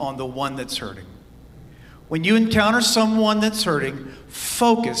attention on the one that's hurting. When you encounter someone that's hurting,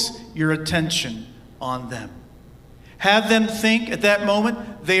 focus your attention on them. Have them think at that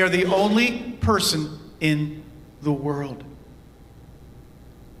moment they are the only person in the world.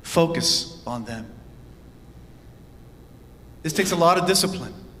 Focus on them. This takes a lot of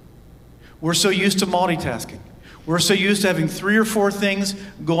discipline. We're so used to multitasking. We're so used to having 3 or 4 things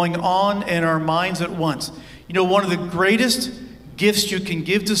going on in our minds at once. You know, one of the greatest gifts you can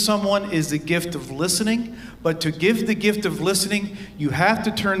give to someone is the gift of listening. But to give the gift of listening, you have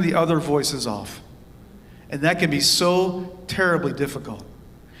to turn the other voices off. And that can be so terribly difficult.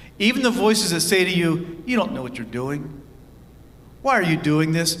 Even the voices that say to you, you don't know what you're doing. Why are you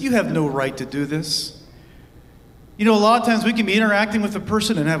doing this? You have no right to do this. You know, a lot of times we can be interacting with a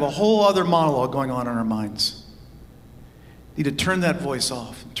person and have a whole other monologue going on in our minds. You need to turn that voice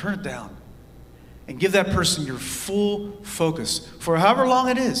off and turn it down and give that person your full focus for however long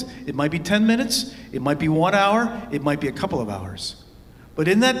it is. It might be 10 minutes, it might be 1 hour, it might be a couple of hours. But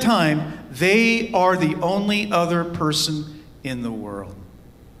in that time, they are the only other person in the world.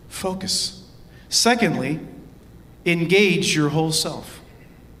 Focus. Secondly, engage your whole self.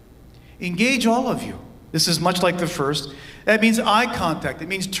 Engage all of you. This is much like the first. That means eye contact. It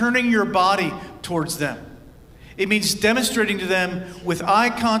means turning your body towards them. It means demonstrating to them with eye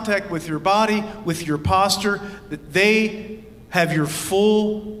contact, with your body, with your posture, that they have your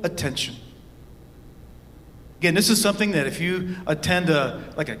full attention. Again, this is something that if you attend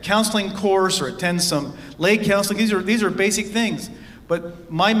a counseling course or attend some lay counseling, these are basic things.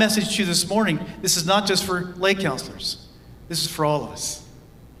 But my message to you this morning, this is not just for lay counselors. This is for all of us.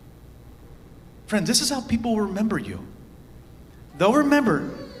 Friends, this is how people will remember you. They'll remember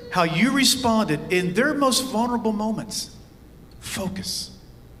how you responded in their most vulnerable moments. Focus.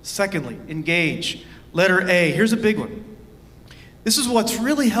 Secondly, engage. Letter A. Here's a big one. This is what's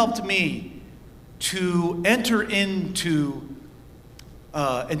really helped me to enter into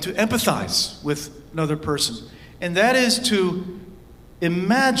and to empathize with another person. And that is to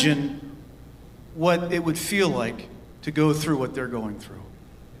imagine what it would feel like to go through what they're going through.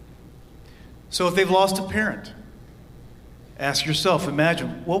 So if they've lost a parent, ask yourself,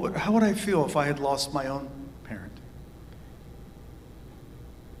 imagine, how would I feel if I had lost my own parent?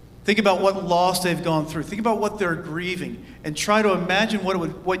 Think about what loss they've gone through. Think about what they're grieving, and try to imagine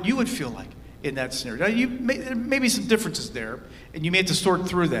what you would feel like in that scenario. Now, there may be some differences there, and you may have to sort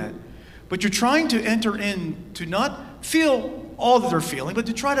through that. But you're trying to enter in to not feel all that they're feeling, but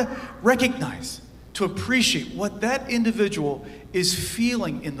to try to recognize, to appreciate what that individual is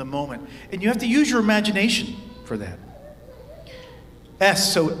feeling in the moment. And you have to use your imagination for that.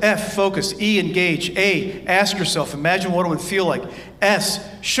 S, so F, focus. E, engage. A, ask yourself, imagine what it would feel like. S,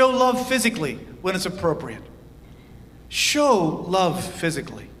 show love physically when it's appropriate. Show love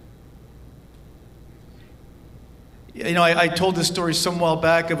physically. You know, I told this story some while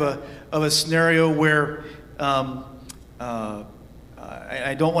back of a scenario where, I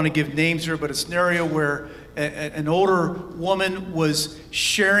don't want to give names here, but a scenario where an older woman was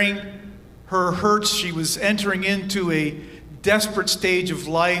sharing her hurts. She was entering into a desperate stage of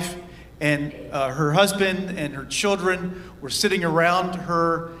life, and her husband and her children were sitting around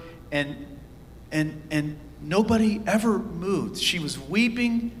her, and nobody ever moved. She was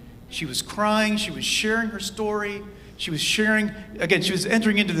weeping, she was crying, she was sharing her story, she was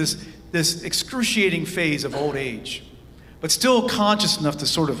entering into this excruciating phase of old age, but still conscious enough to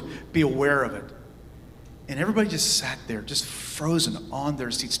sort of be aware of it. And everybody just sat there, just frozen on their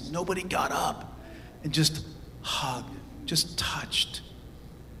seats. Nobody got up and just hugged, just touched.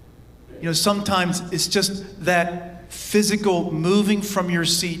 You know, sometimes it's just that physical moving from your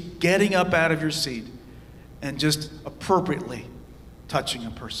seat, getting up out of your seat, and just appropriately touching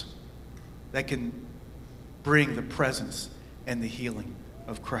a person that can bring the presence and the healing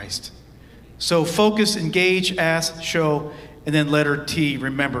of Christ. So focus, engage, ask, show, and then letter T,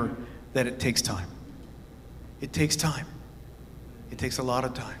 remember that it takes time. It takes time. It takes a lot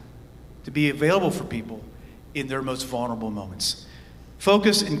of time to be available for people in their most vulnerable moments.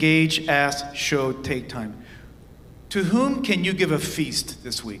 Focus, engage, ask, show, take time. To whom can you give a feast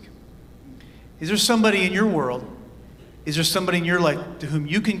this week? Is there somebody in your world, is there somebody in your life to whom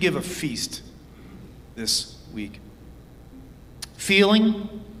you can give a feast this week? Feeling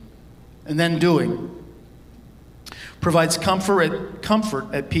and then doing. provides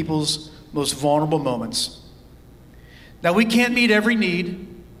comfort at people's most vulnerable moments. Now, we can't meet every need,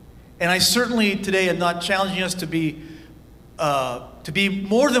 and I certainly today am not challenging us to be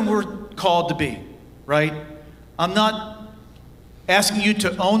more than we're called to be, right? I'm not asking you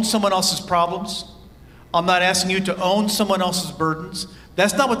to own someone else's problems. I'm not asking you to own someone else's burdens.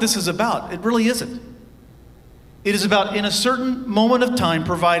 That's not what this is about. It really isn't. It is about, in a certain moment of time,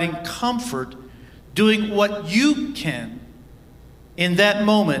 providing comfort, doing what you can in that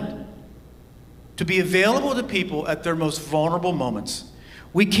moment to be available to people at their most vulnerable moments.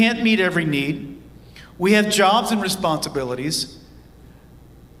 We can't meet every need. We have jobs and responsibilities.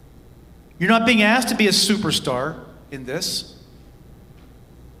 You're not being asked to be a superstar in this.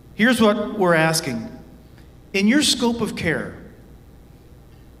 Here's what we're asking. In your scope of care,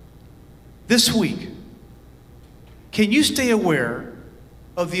 this week, can you stay aware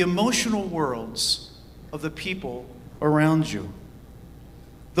of the emotional worlds of the people around you?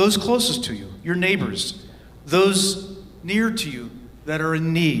 Those closest to you, your neighbors, those near to you that are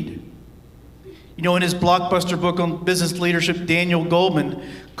in need. You know, in his blockbuster book on business leadership, Daniel Goleman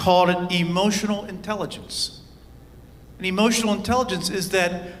called it emotional intelligence. And emotional intelligence is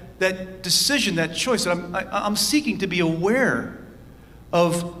that decision, that choice. I'm seeking to be aware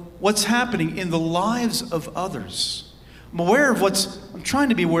of what's happening in the lives of others. I'm trying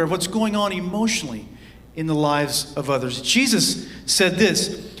to be aware of what's going on emotionally in the lives of others. Jesus said this,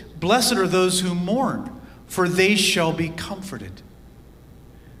 "Blessed are those who mourn, for they shall be comforted."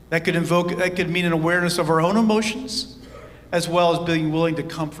 That could mean an awareness of our own emotions, as well as being willing to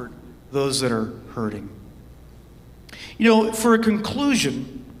comfort those that are hurting. You know, for a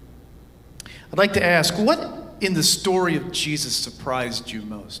conclusion, I'd like to ask, what in the story of Jesus surprised you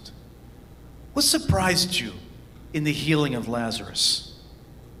most? What surprised you in the healing of Lazarus?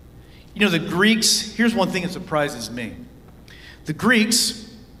 You know, the Greeks, here's one thing that surprises me. The Greeks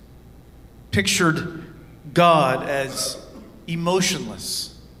pictured God as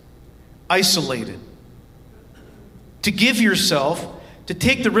emotionless, isolated. To give yourself, to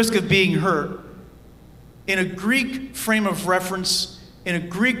take the risk of being hurt, in a Greek frame of reference, in a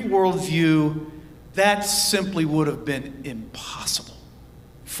Greek worldview, that simply would have been impossible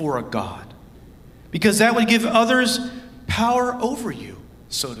for a God. Because that would give others power over you,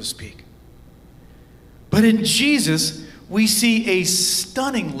 so to speak. But in Jesus, we see a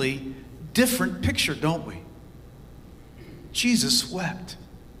stunningly different picture, don't we? Jesus wept.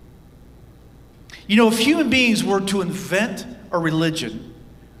 You know, if human beings were to invent a religion,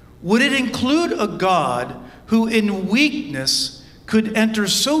 would it include a God who in weakness could enter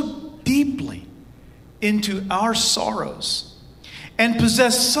so deeply into our sorrows and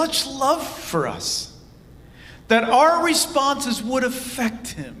possess such love for us that our responses would affect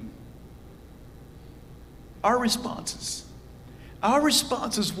him? Our responses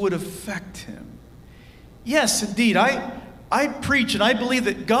would affect him. Yes, indeed, I preach and I believe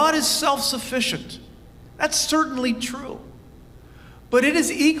that God is self-sufficient. That's certainly true. But it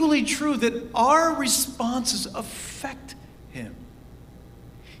is equally true that our responses affect him.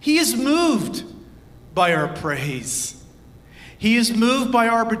 He is moved by our praise. He is moved by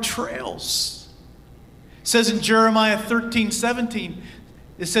our betrayals. It says in Jeremiah 13:17,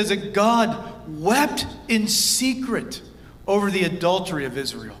 it says that God wept in secret over the adultery of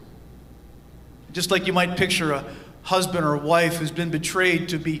Israel. Just like you might picture a husband or a wife who's been betrayed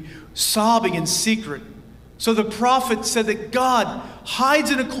to be sobbing in secret. So the prophet said that God hides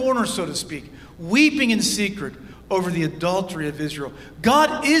in a corner, so to speak, weeping in secret over the adultery of Israel.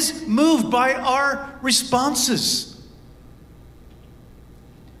 God is moved by our responses.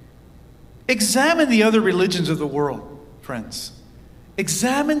 Examine the other religions of the world, friends.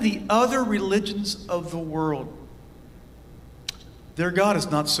 Examine the other religions of the world. Their God is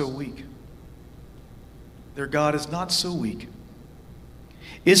not so weak. Their God is not so weak.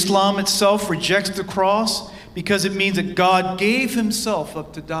 Islam itself rejects the cross because it means that God gave himself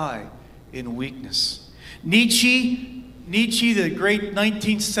up to die in weakness. Nietzsche, the great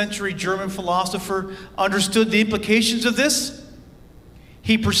 19th century German philosopher, understood the implications of this.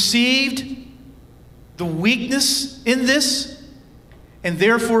 He perceived the weakness in this and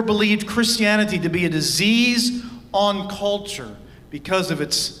therefore believed Christianity to be a disease on culture because of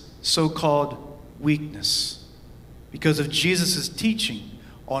its so-called weakness, because of Jesus' teaching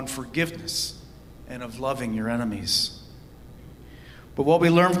on forgiveness and of loving your enemies. But what we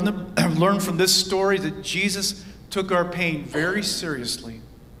learn from this story is that Jesus took our pain very seriously.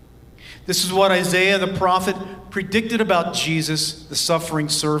 This is what Isaiah the prophet predicted about Jesus, the suffering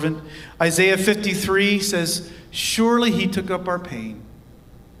servant. Isaiah 53 says, "Surely he took up our pain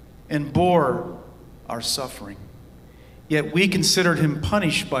and bore our suffering. Yet we considered him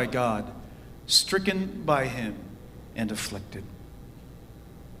punished by God, stricken by him, and afflicted.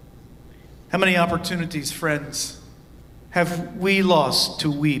 How many opportunities, friends, have we lost to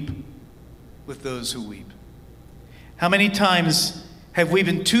weep with those who weep? How many times have we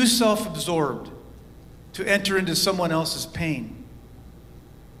been too self-absorbed to enter into someone else's pain?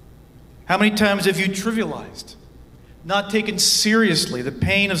 How many times have you trivialized, not taken seriously the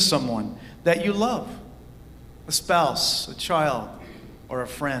pain of someone that you love? A spouse, a child, or a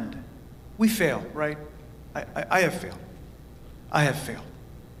friend. We fail, right? I have failed. I have failed.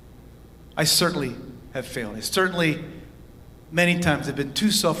 I certainly have failed. I certainly, many times, have been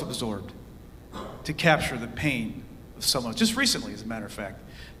too self-absorbed to capture the pain of someone. Just recently, as a matter of fact.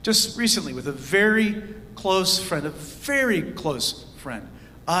 Just recently, with a very close friend,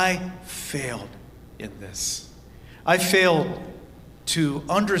 I failed in this. I failed to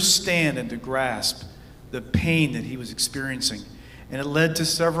understand and to grasp the pain that he was experiencing. And it led to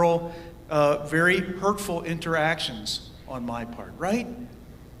several very hurtful interactions on my part, right?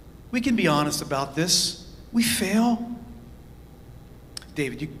 We can be honest about this. We fail.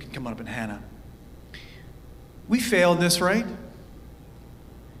 David, you can come on up, and Hannah. We failed this, right?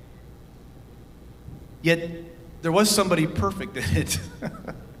 Yet there was somebody perfect in it.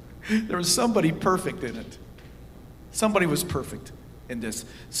 There was somebody perfect in it. Somebody was perfect in this.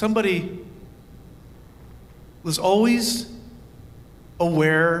 Somebody was always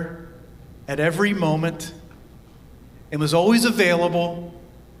aware at every moment and was always available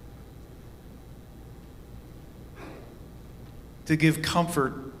to give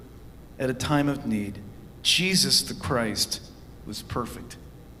comfort at a time of need. Jesus the Christ was perfect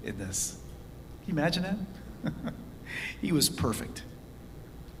in this. Can you imagine that? He was perfect.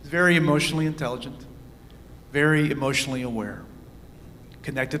 He was very emotionally intelligent, very emotionally aware,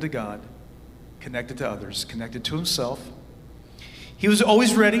 connected to God, connected to others, connected to himself. He was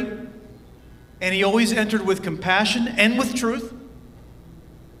always ready, and he always entered with compassion and with truth,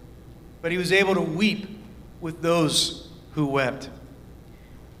 but he was able to weep with those who wept.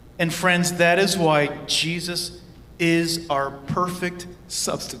 And friends, that is why Jesus is our perfect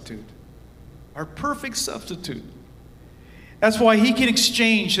substitute. Our perfect substitute. That's why he can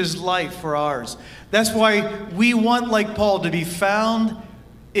exchange his life for ours. That's why we want, like Paul, to be found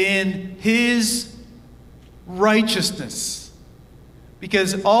in his righteousness.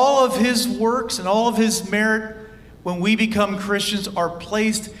 Because all of his works and all of his merit, when we become Christians, are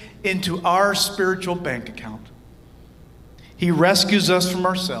placed into our spiritual bank account. He rescues us from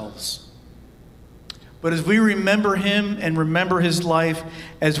ourselves. But as we remember him and remember his life,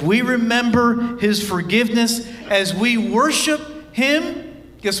 as we remember his forgiveness, as we worship him,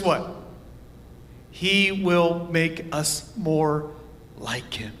 guess what? He will make us more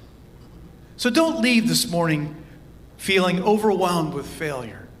like him. So don't leave this morning feeling overwhelmed with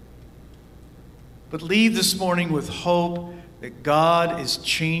failure, but leave this morning with hope that God is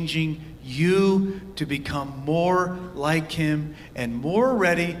changing you to become more like him and more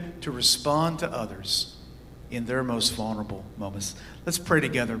ready to respond to others in their most vulnerable moments. Let's pray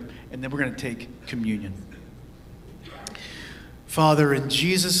together, and then we're going to take communion. Father, in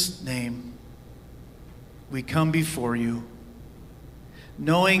Jesus' name, we come before you,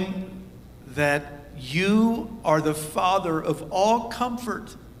 knowing that you are the Father of all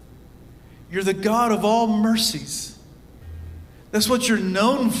comfort. You're the God of all mercies. That's what you're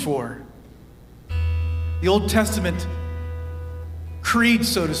known for. The Old Testament creed,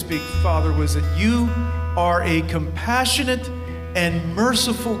 so to speak, Father, was that you are a compassionate and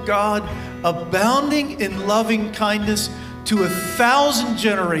merciful God, abounding in loving kindness to 1,000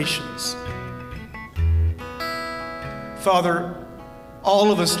 generations. Father,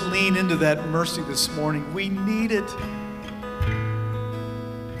 all of us lean into that mercy this morning. We need it.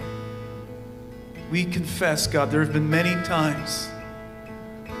 We confess, God, there have been many times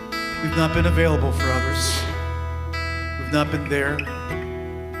we've not been available for others. We've not been there.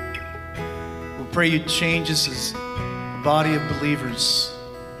 We'll pray you change us as a body of believers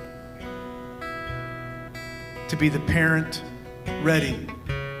to be the parent ready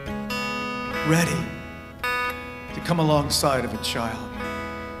to come alongside of a child,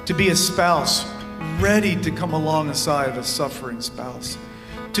 to be a spouse ready to come alongside of a suffering spouse,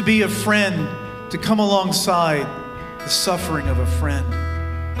 to be a friend to come alongside the suffering of a friend,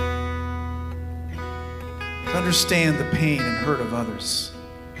 to understand the pain and hurt of others.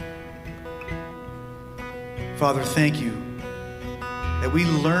 Father, thank you that we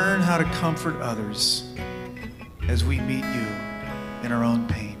learn how to comfort others as we meet you in our own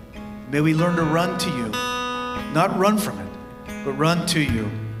pain. May we learn to run to you, not run from it, but run to you.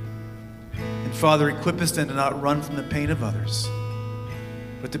 And And Father, equip us then to not run from the pain of others,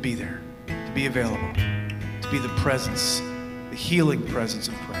 but to be there, to be available, to be the presence, the healing presence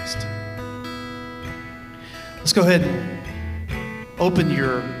of Christ. Let's go ahead and open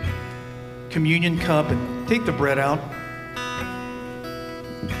your communion cup and take the bread out.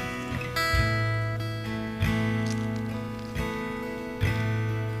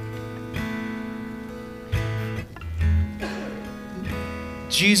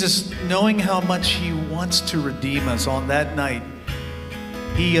 Jesus, knowing how much he wants to redeem us on that night,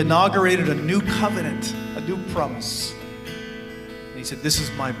 he inaugurated a new covenant, a new promise. And he said, this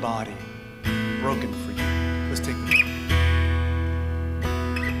is my body, broken for you. Let's take the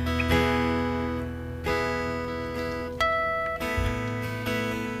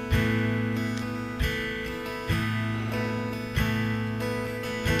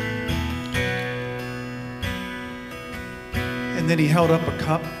And then he held up a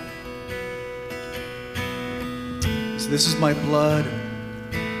cup. He said, this is my blood.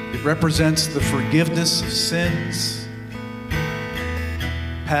 It represents the forgiveness of sins,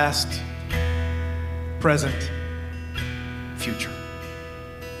 past, present, future.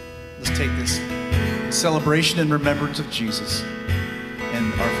 Let's take this celebration and remembrance of Jesus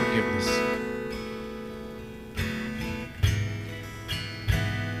and our forgiveness.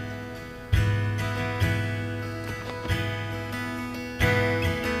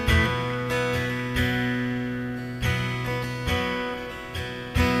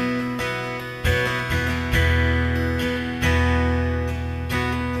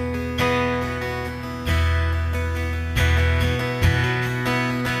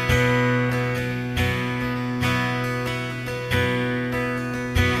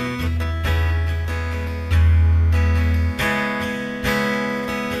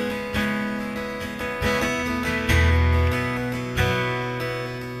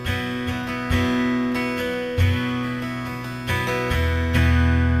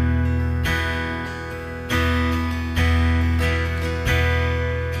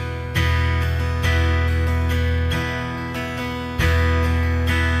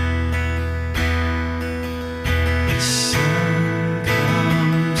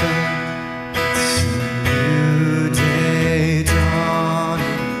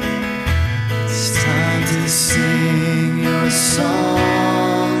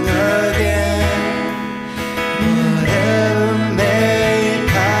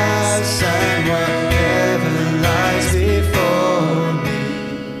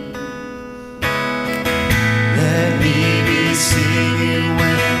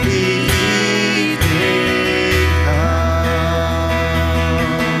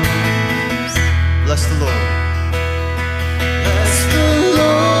 Bless the Lord. Bless the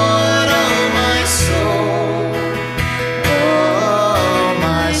Lord, oh my soul. Oh,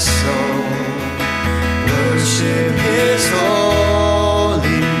 my soul. Worship his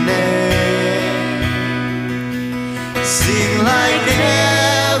holy name. Sing like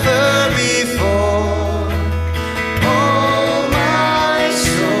never before. Oh, my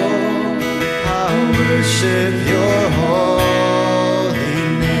soul. I worship your holy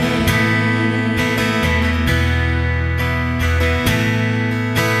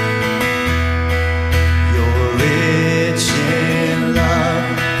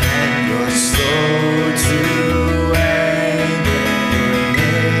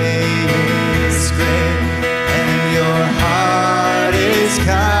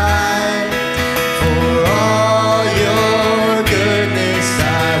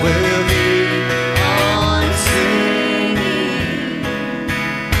sing.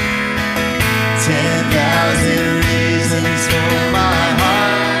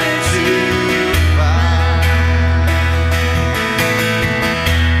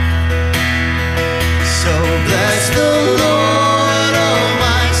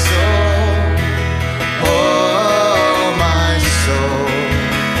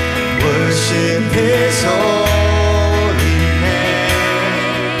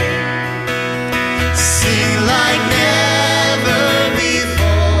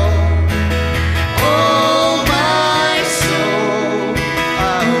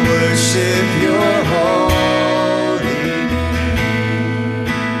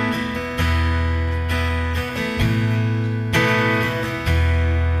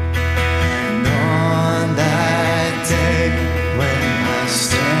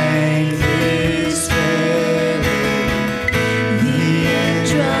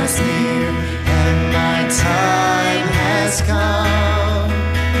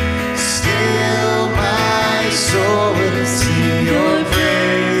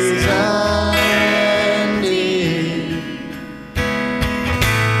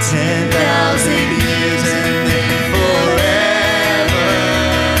 10,000 years and then forever.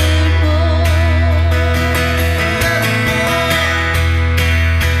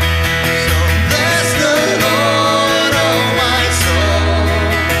 So bless the Lord, oh my soul,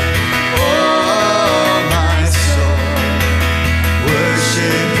 oh my soul.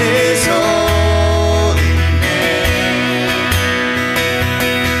 Worship His holy name.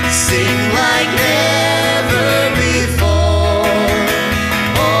 Sing like never before.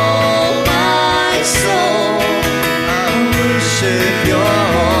 Oh my soul,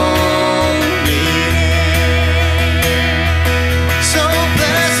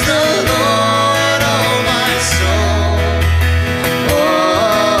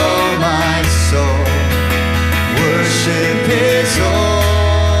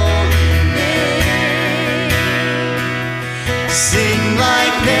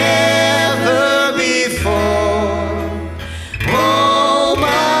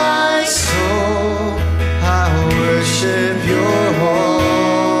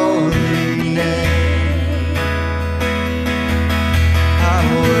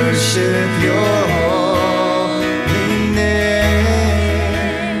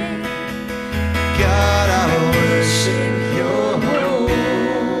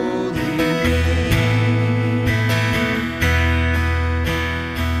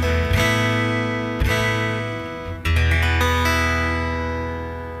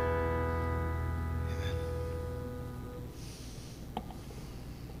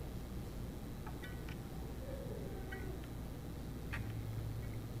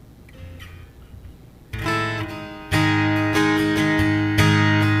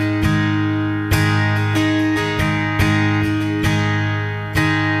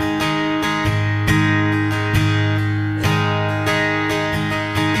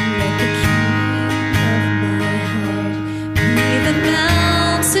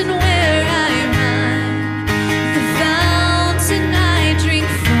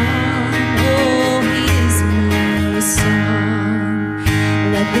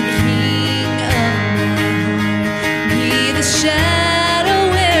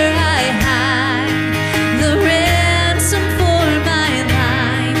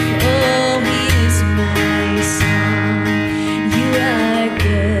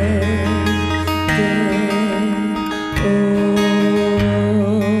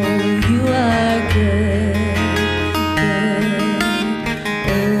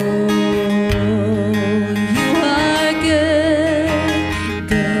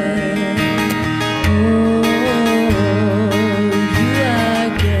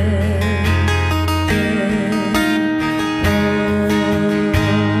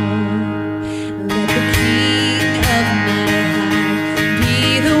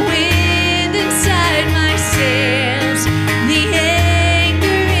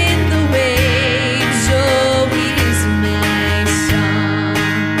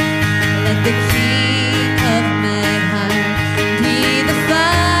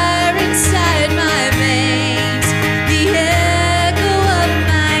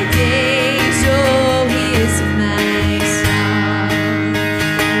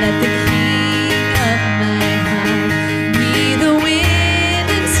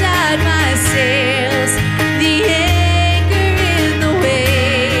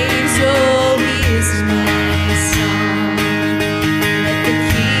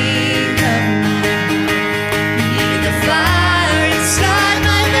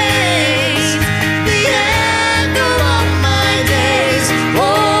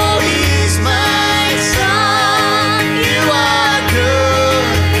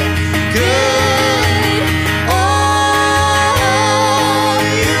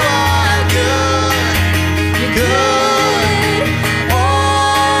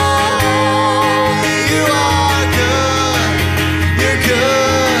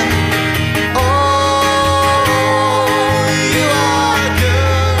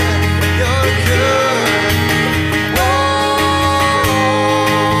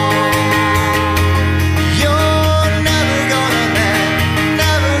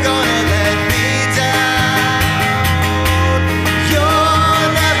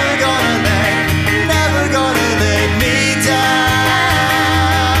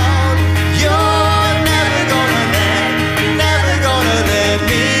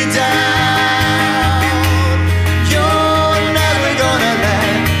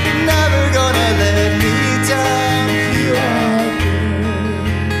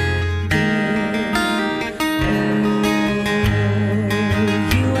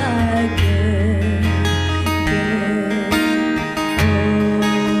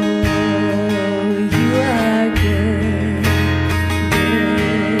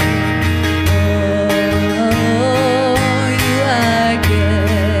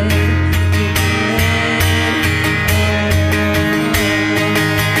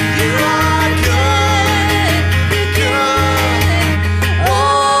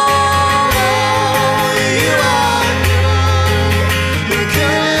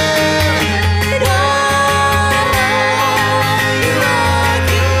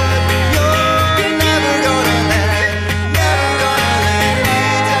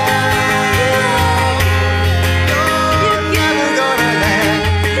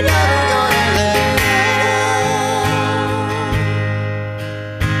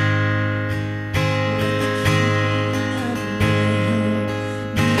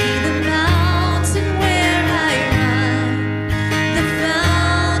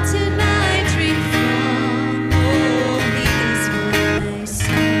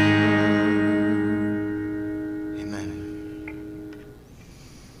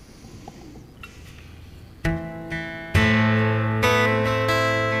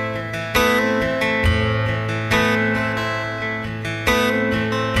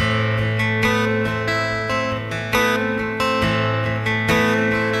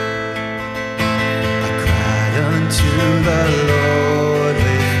 unto the Lord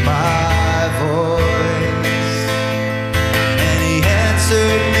with my voice, and he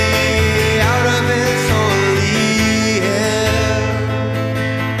answered me out of his holy hill.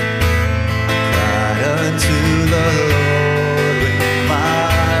 I cried unto the Lord with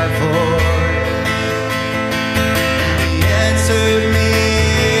my voice, and he answered me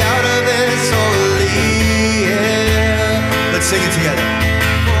out of his holy hill. Let's sing it together.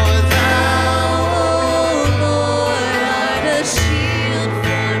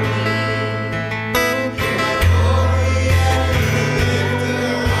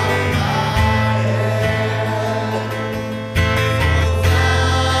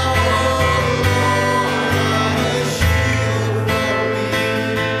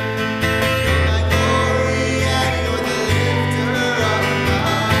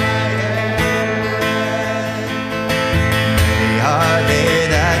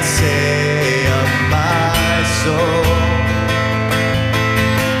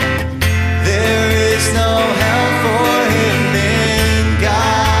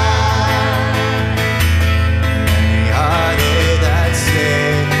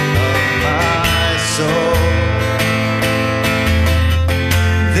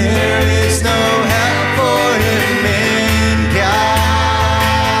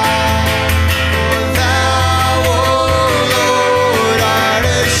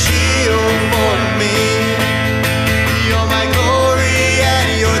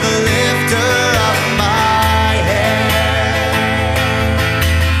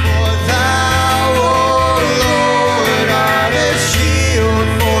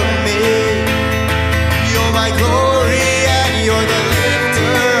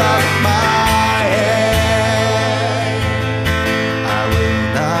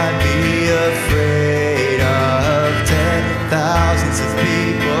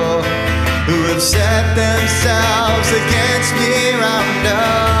 Set themselves against me round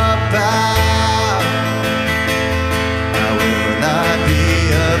about. I will not be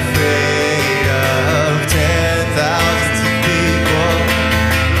afraid of 10,000s of people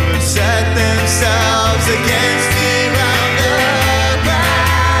who have set themselves against me round about.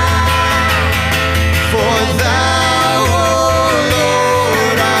 For thou, O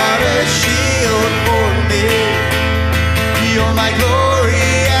Lord, art a shield for me. You're my glory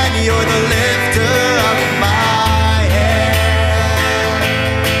and you're the lifter of my head.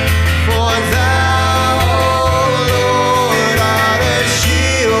 For thou, O Lord, art a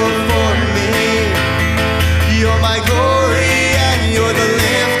shield for me. You're my glory and you're the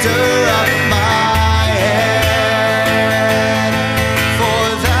lifter of my head. For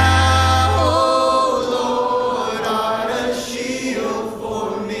thou, O Lord, art a shield for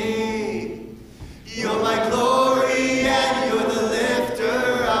me. You're my glory and you're the lifter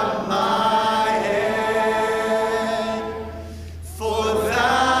of my head. For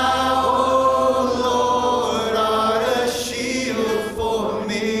thou, O Lord, art a shield for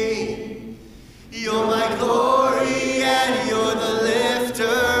me. You're my glory and you're the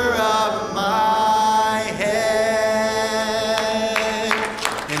lifter of my head.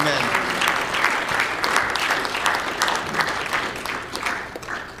 Amen.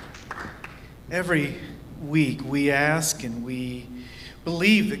 Every week we ask and we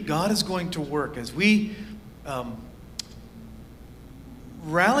believe that God is going to work as we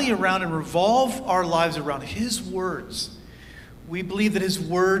rally around and revolve our lives around His words. We believe that His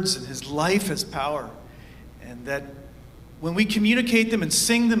words and His life has power, and that when we communicate them and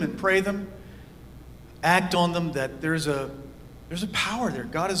sing them and pray them, act on them, that there's a power there.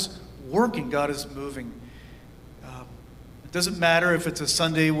 God is working. God is moving. It doesn't matter if it's a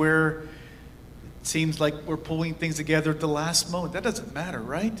Sunday where it seems like we're pulling things together at the last moment. That doesn't matter,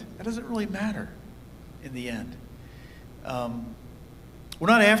 right? That doesn't really matter in the end. We're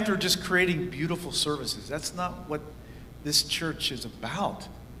not after just creating beautiful services. That's not what this church is about.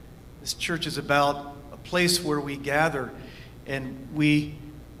 This church is about a place where we gather and we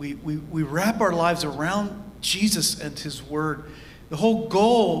wrap our lives around Jesus and His Word. The whole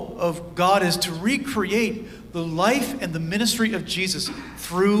goal of God is to recreate the life and the ministry of Jesus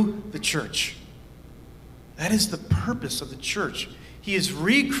through the church. That is the purpose of the church. He is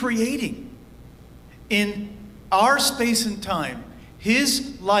recreating in our space and time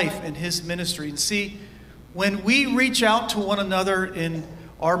His life and His ministry. And see, when we reach out to one another in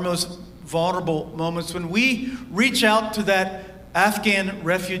our most vulnerable moments, when we reach out to that Afghan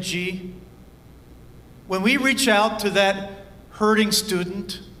refugee, when we reach out to that hurting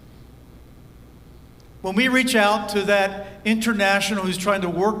student, when we reach out to that international who's trying to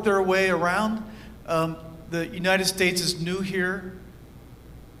work their way around, the United States is new here.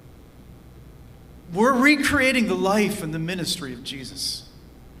 we're recreating the life and the ministry of Jesus.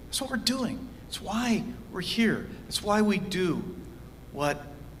 That's what we're doing. It's why we're here. It's why we do what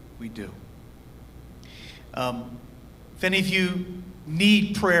we do. If any of you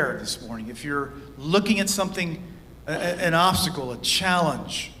need prayer this morning, if you're looking at something, an obstacle, a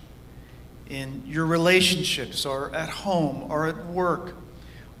challenge in your relationships or at home or at work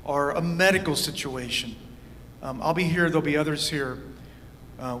or a medical situation, I'll be here. There'll be others here.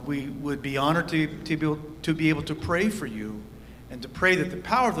 We would be honored to be able to pray for you and to pray that the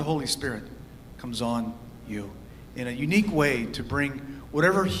power of the Holy Spirit comes on you in a unique way to bring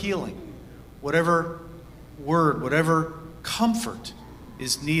whatever healing, whatever word, whatever comfort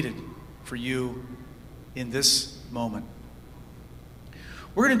is needed for you in this moment.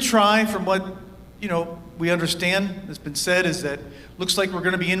 We're going to try, from what we understand has been said, is that looks like we're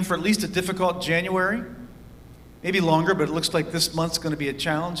going to be in for at least a difficult January, maybe longer, but it looks like this month's going to be a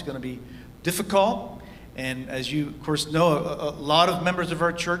challenge, going to be difficult. And as you, of course, know, a lot of members of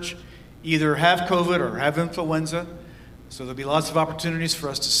our church either have COVID or have influenza. So there'll be lots of opportunities for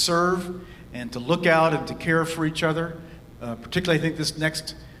us to serve and to look out and to care for each other. Particularly, I think this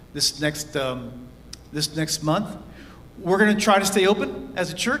next month, we're going to try to stay open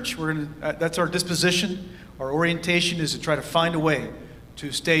as a church. That's our disposition. Our orientation is to try to find a way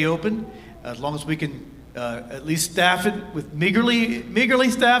to stay open, as long as we can at least staff it with meagerly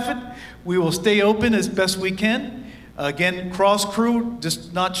staff it. We will stay open as best we can. Again, Cross Crew,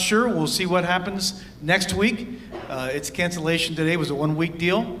 just not sure. We'll see what happens next week. Its cancellation today was a 1-week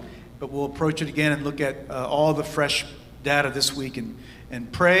deal, but we'll approach it again and look at all the fresh data this week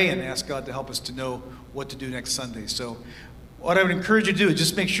and pray and ask God to help us to know what to do next Sunday. So what I would encourage you to do is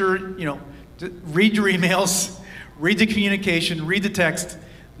just make sure, to read your emails, read the communication, read the text.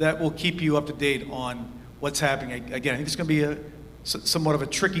 That will keep you up to date on what's happening. Again, I think it's going to be somewhat of a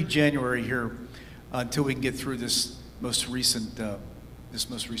tricky January here until we can get through this most recent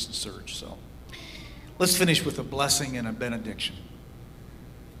surge. So let's finish with a blessing and a benediction.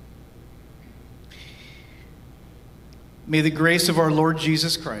 May the grace of our Lord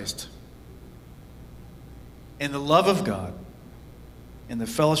Jesus Christ and the love of God and the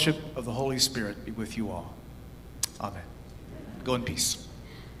fellowship of the Holy Spirit be with you all. Amen. Go in peace.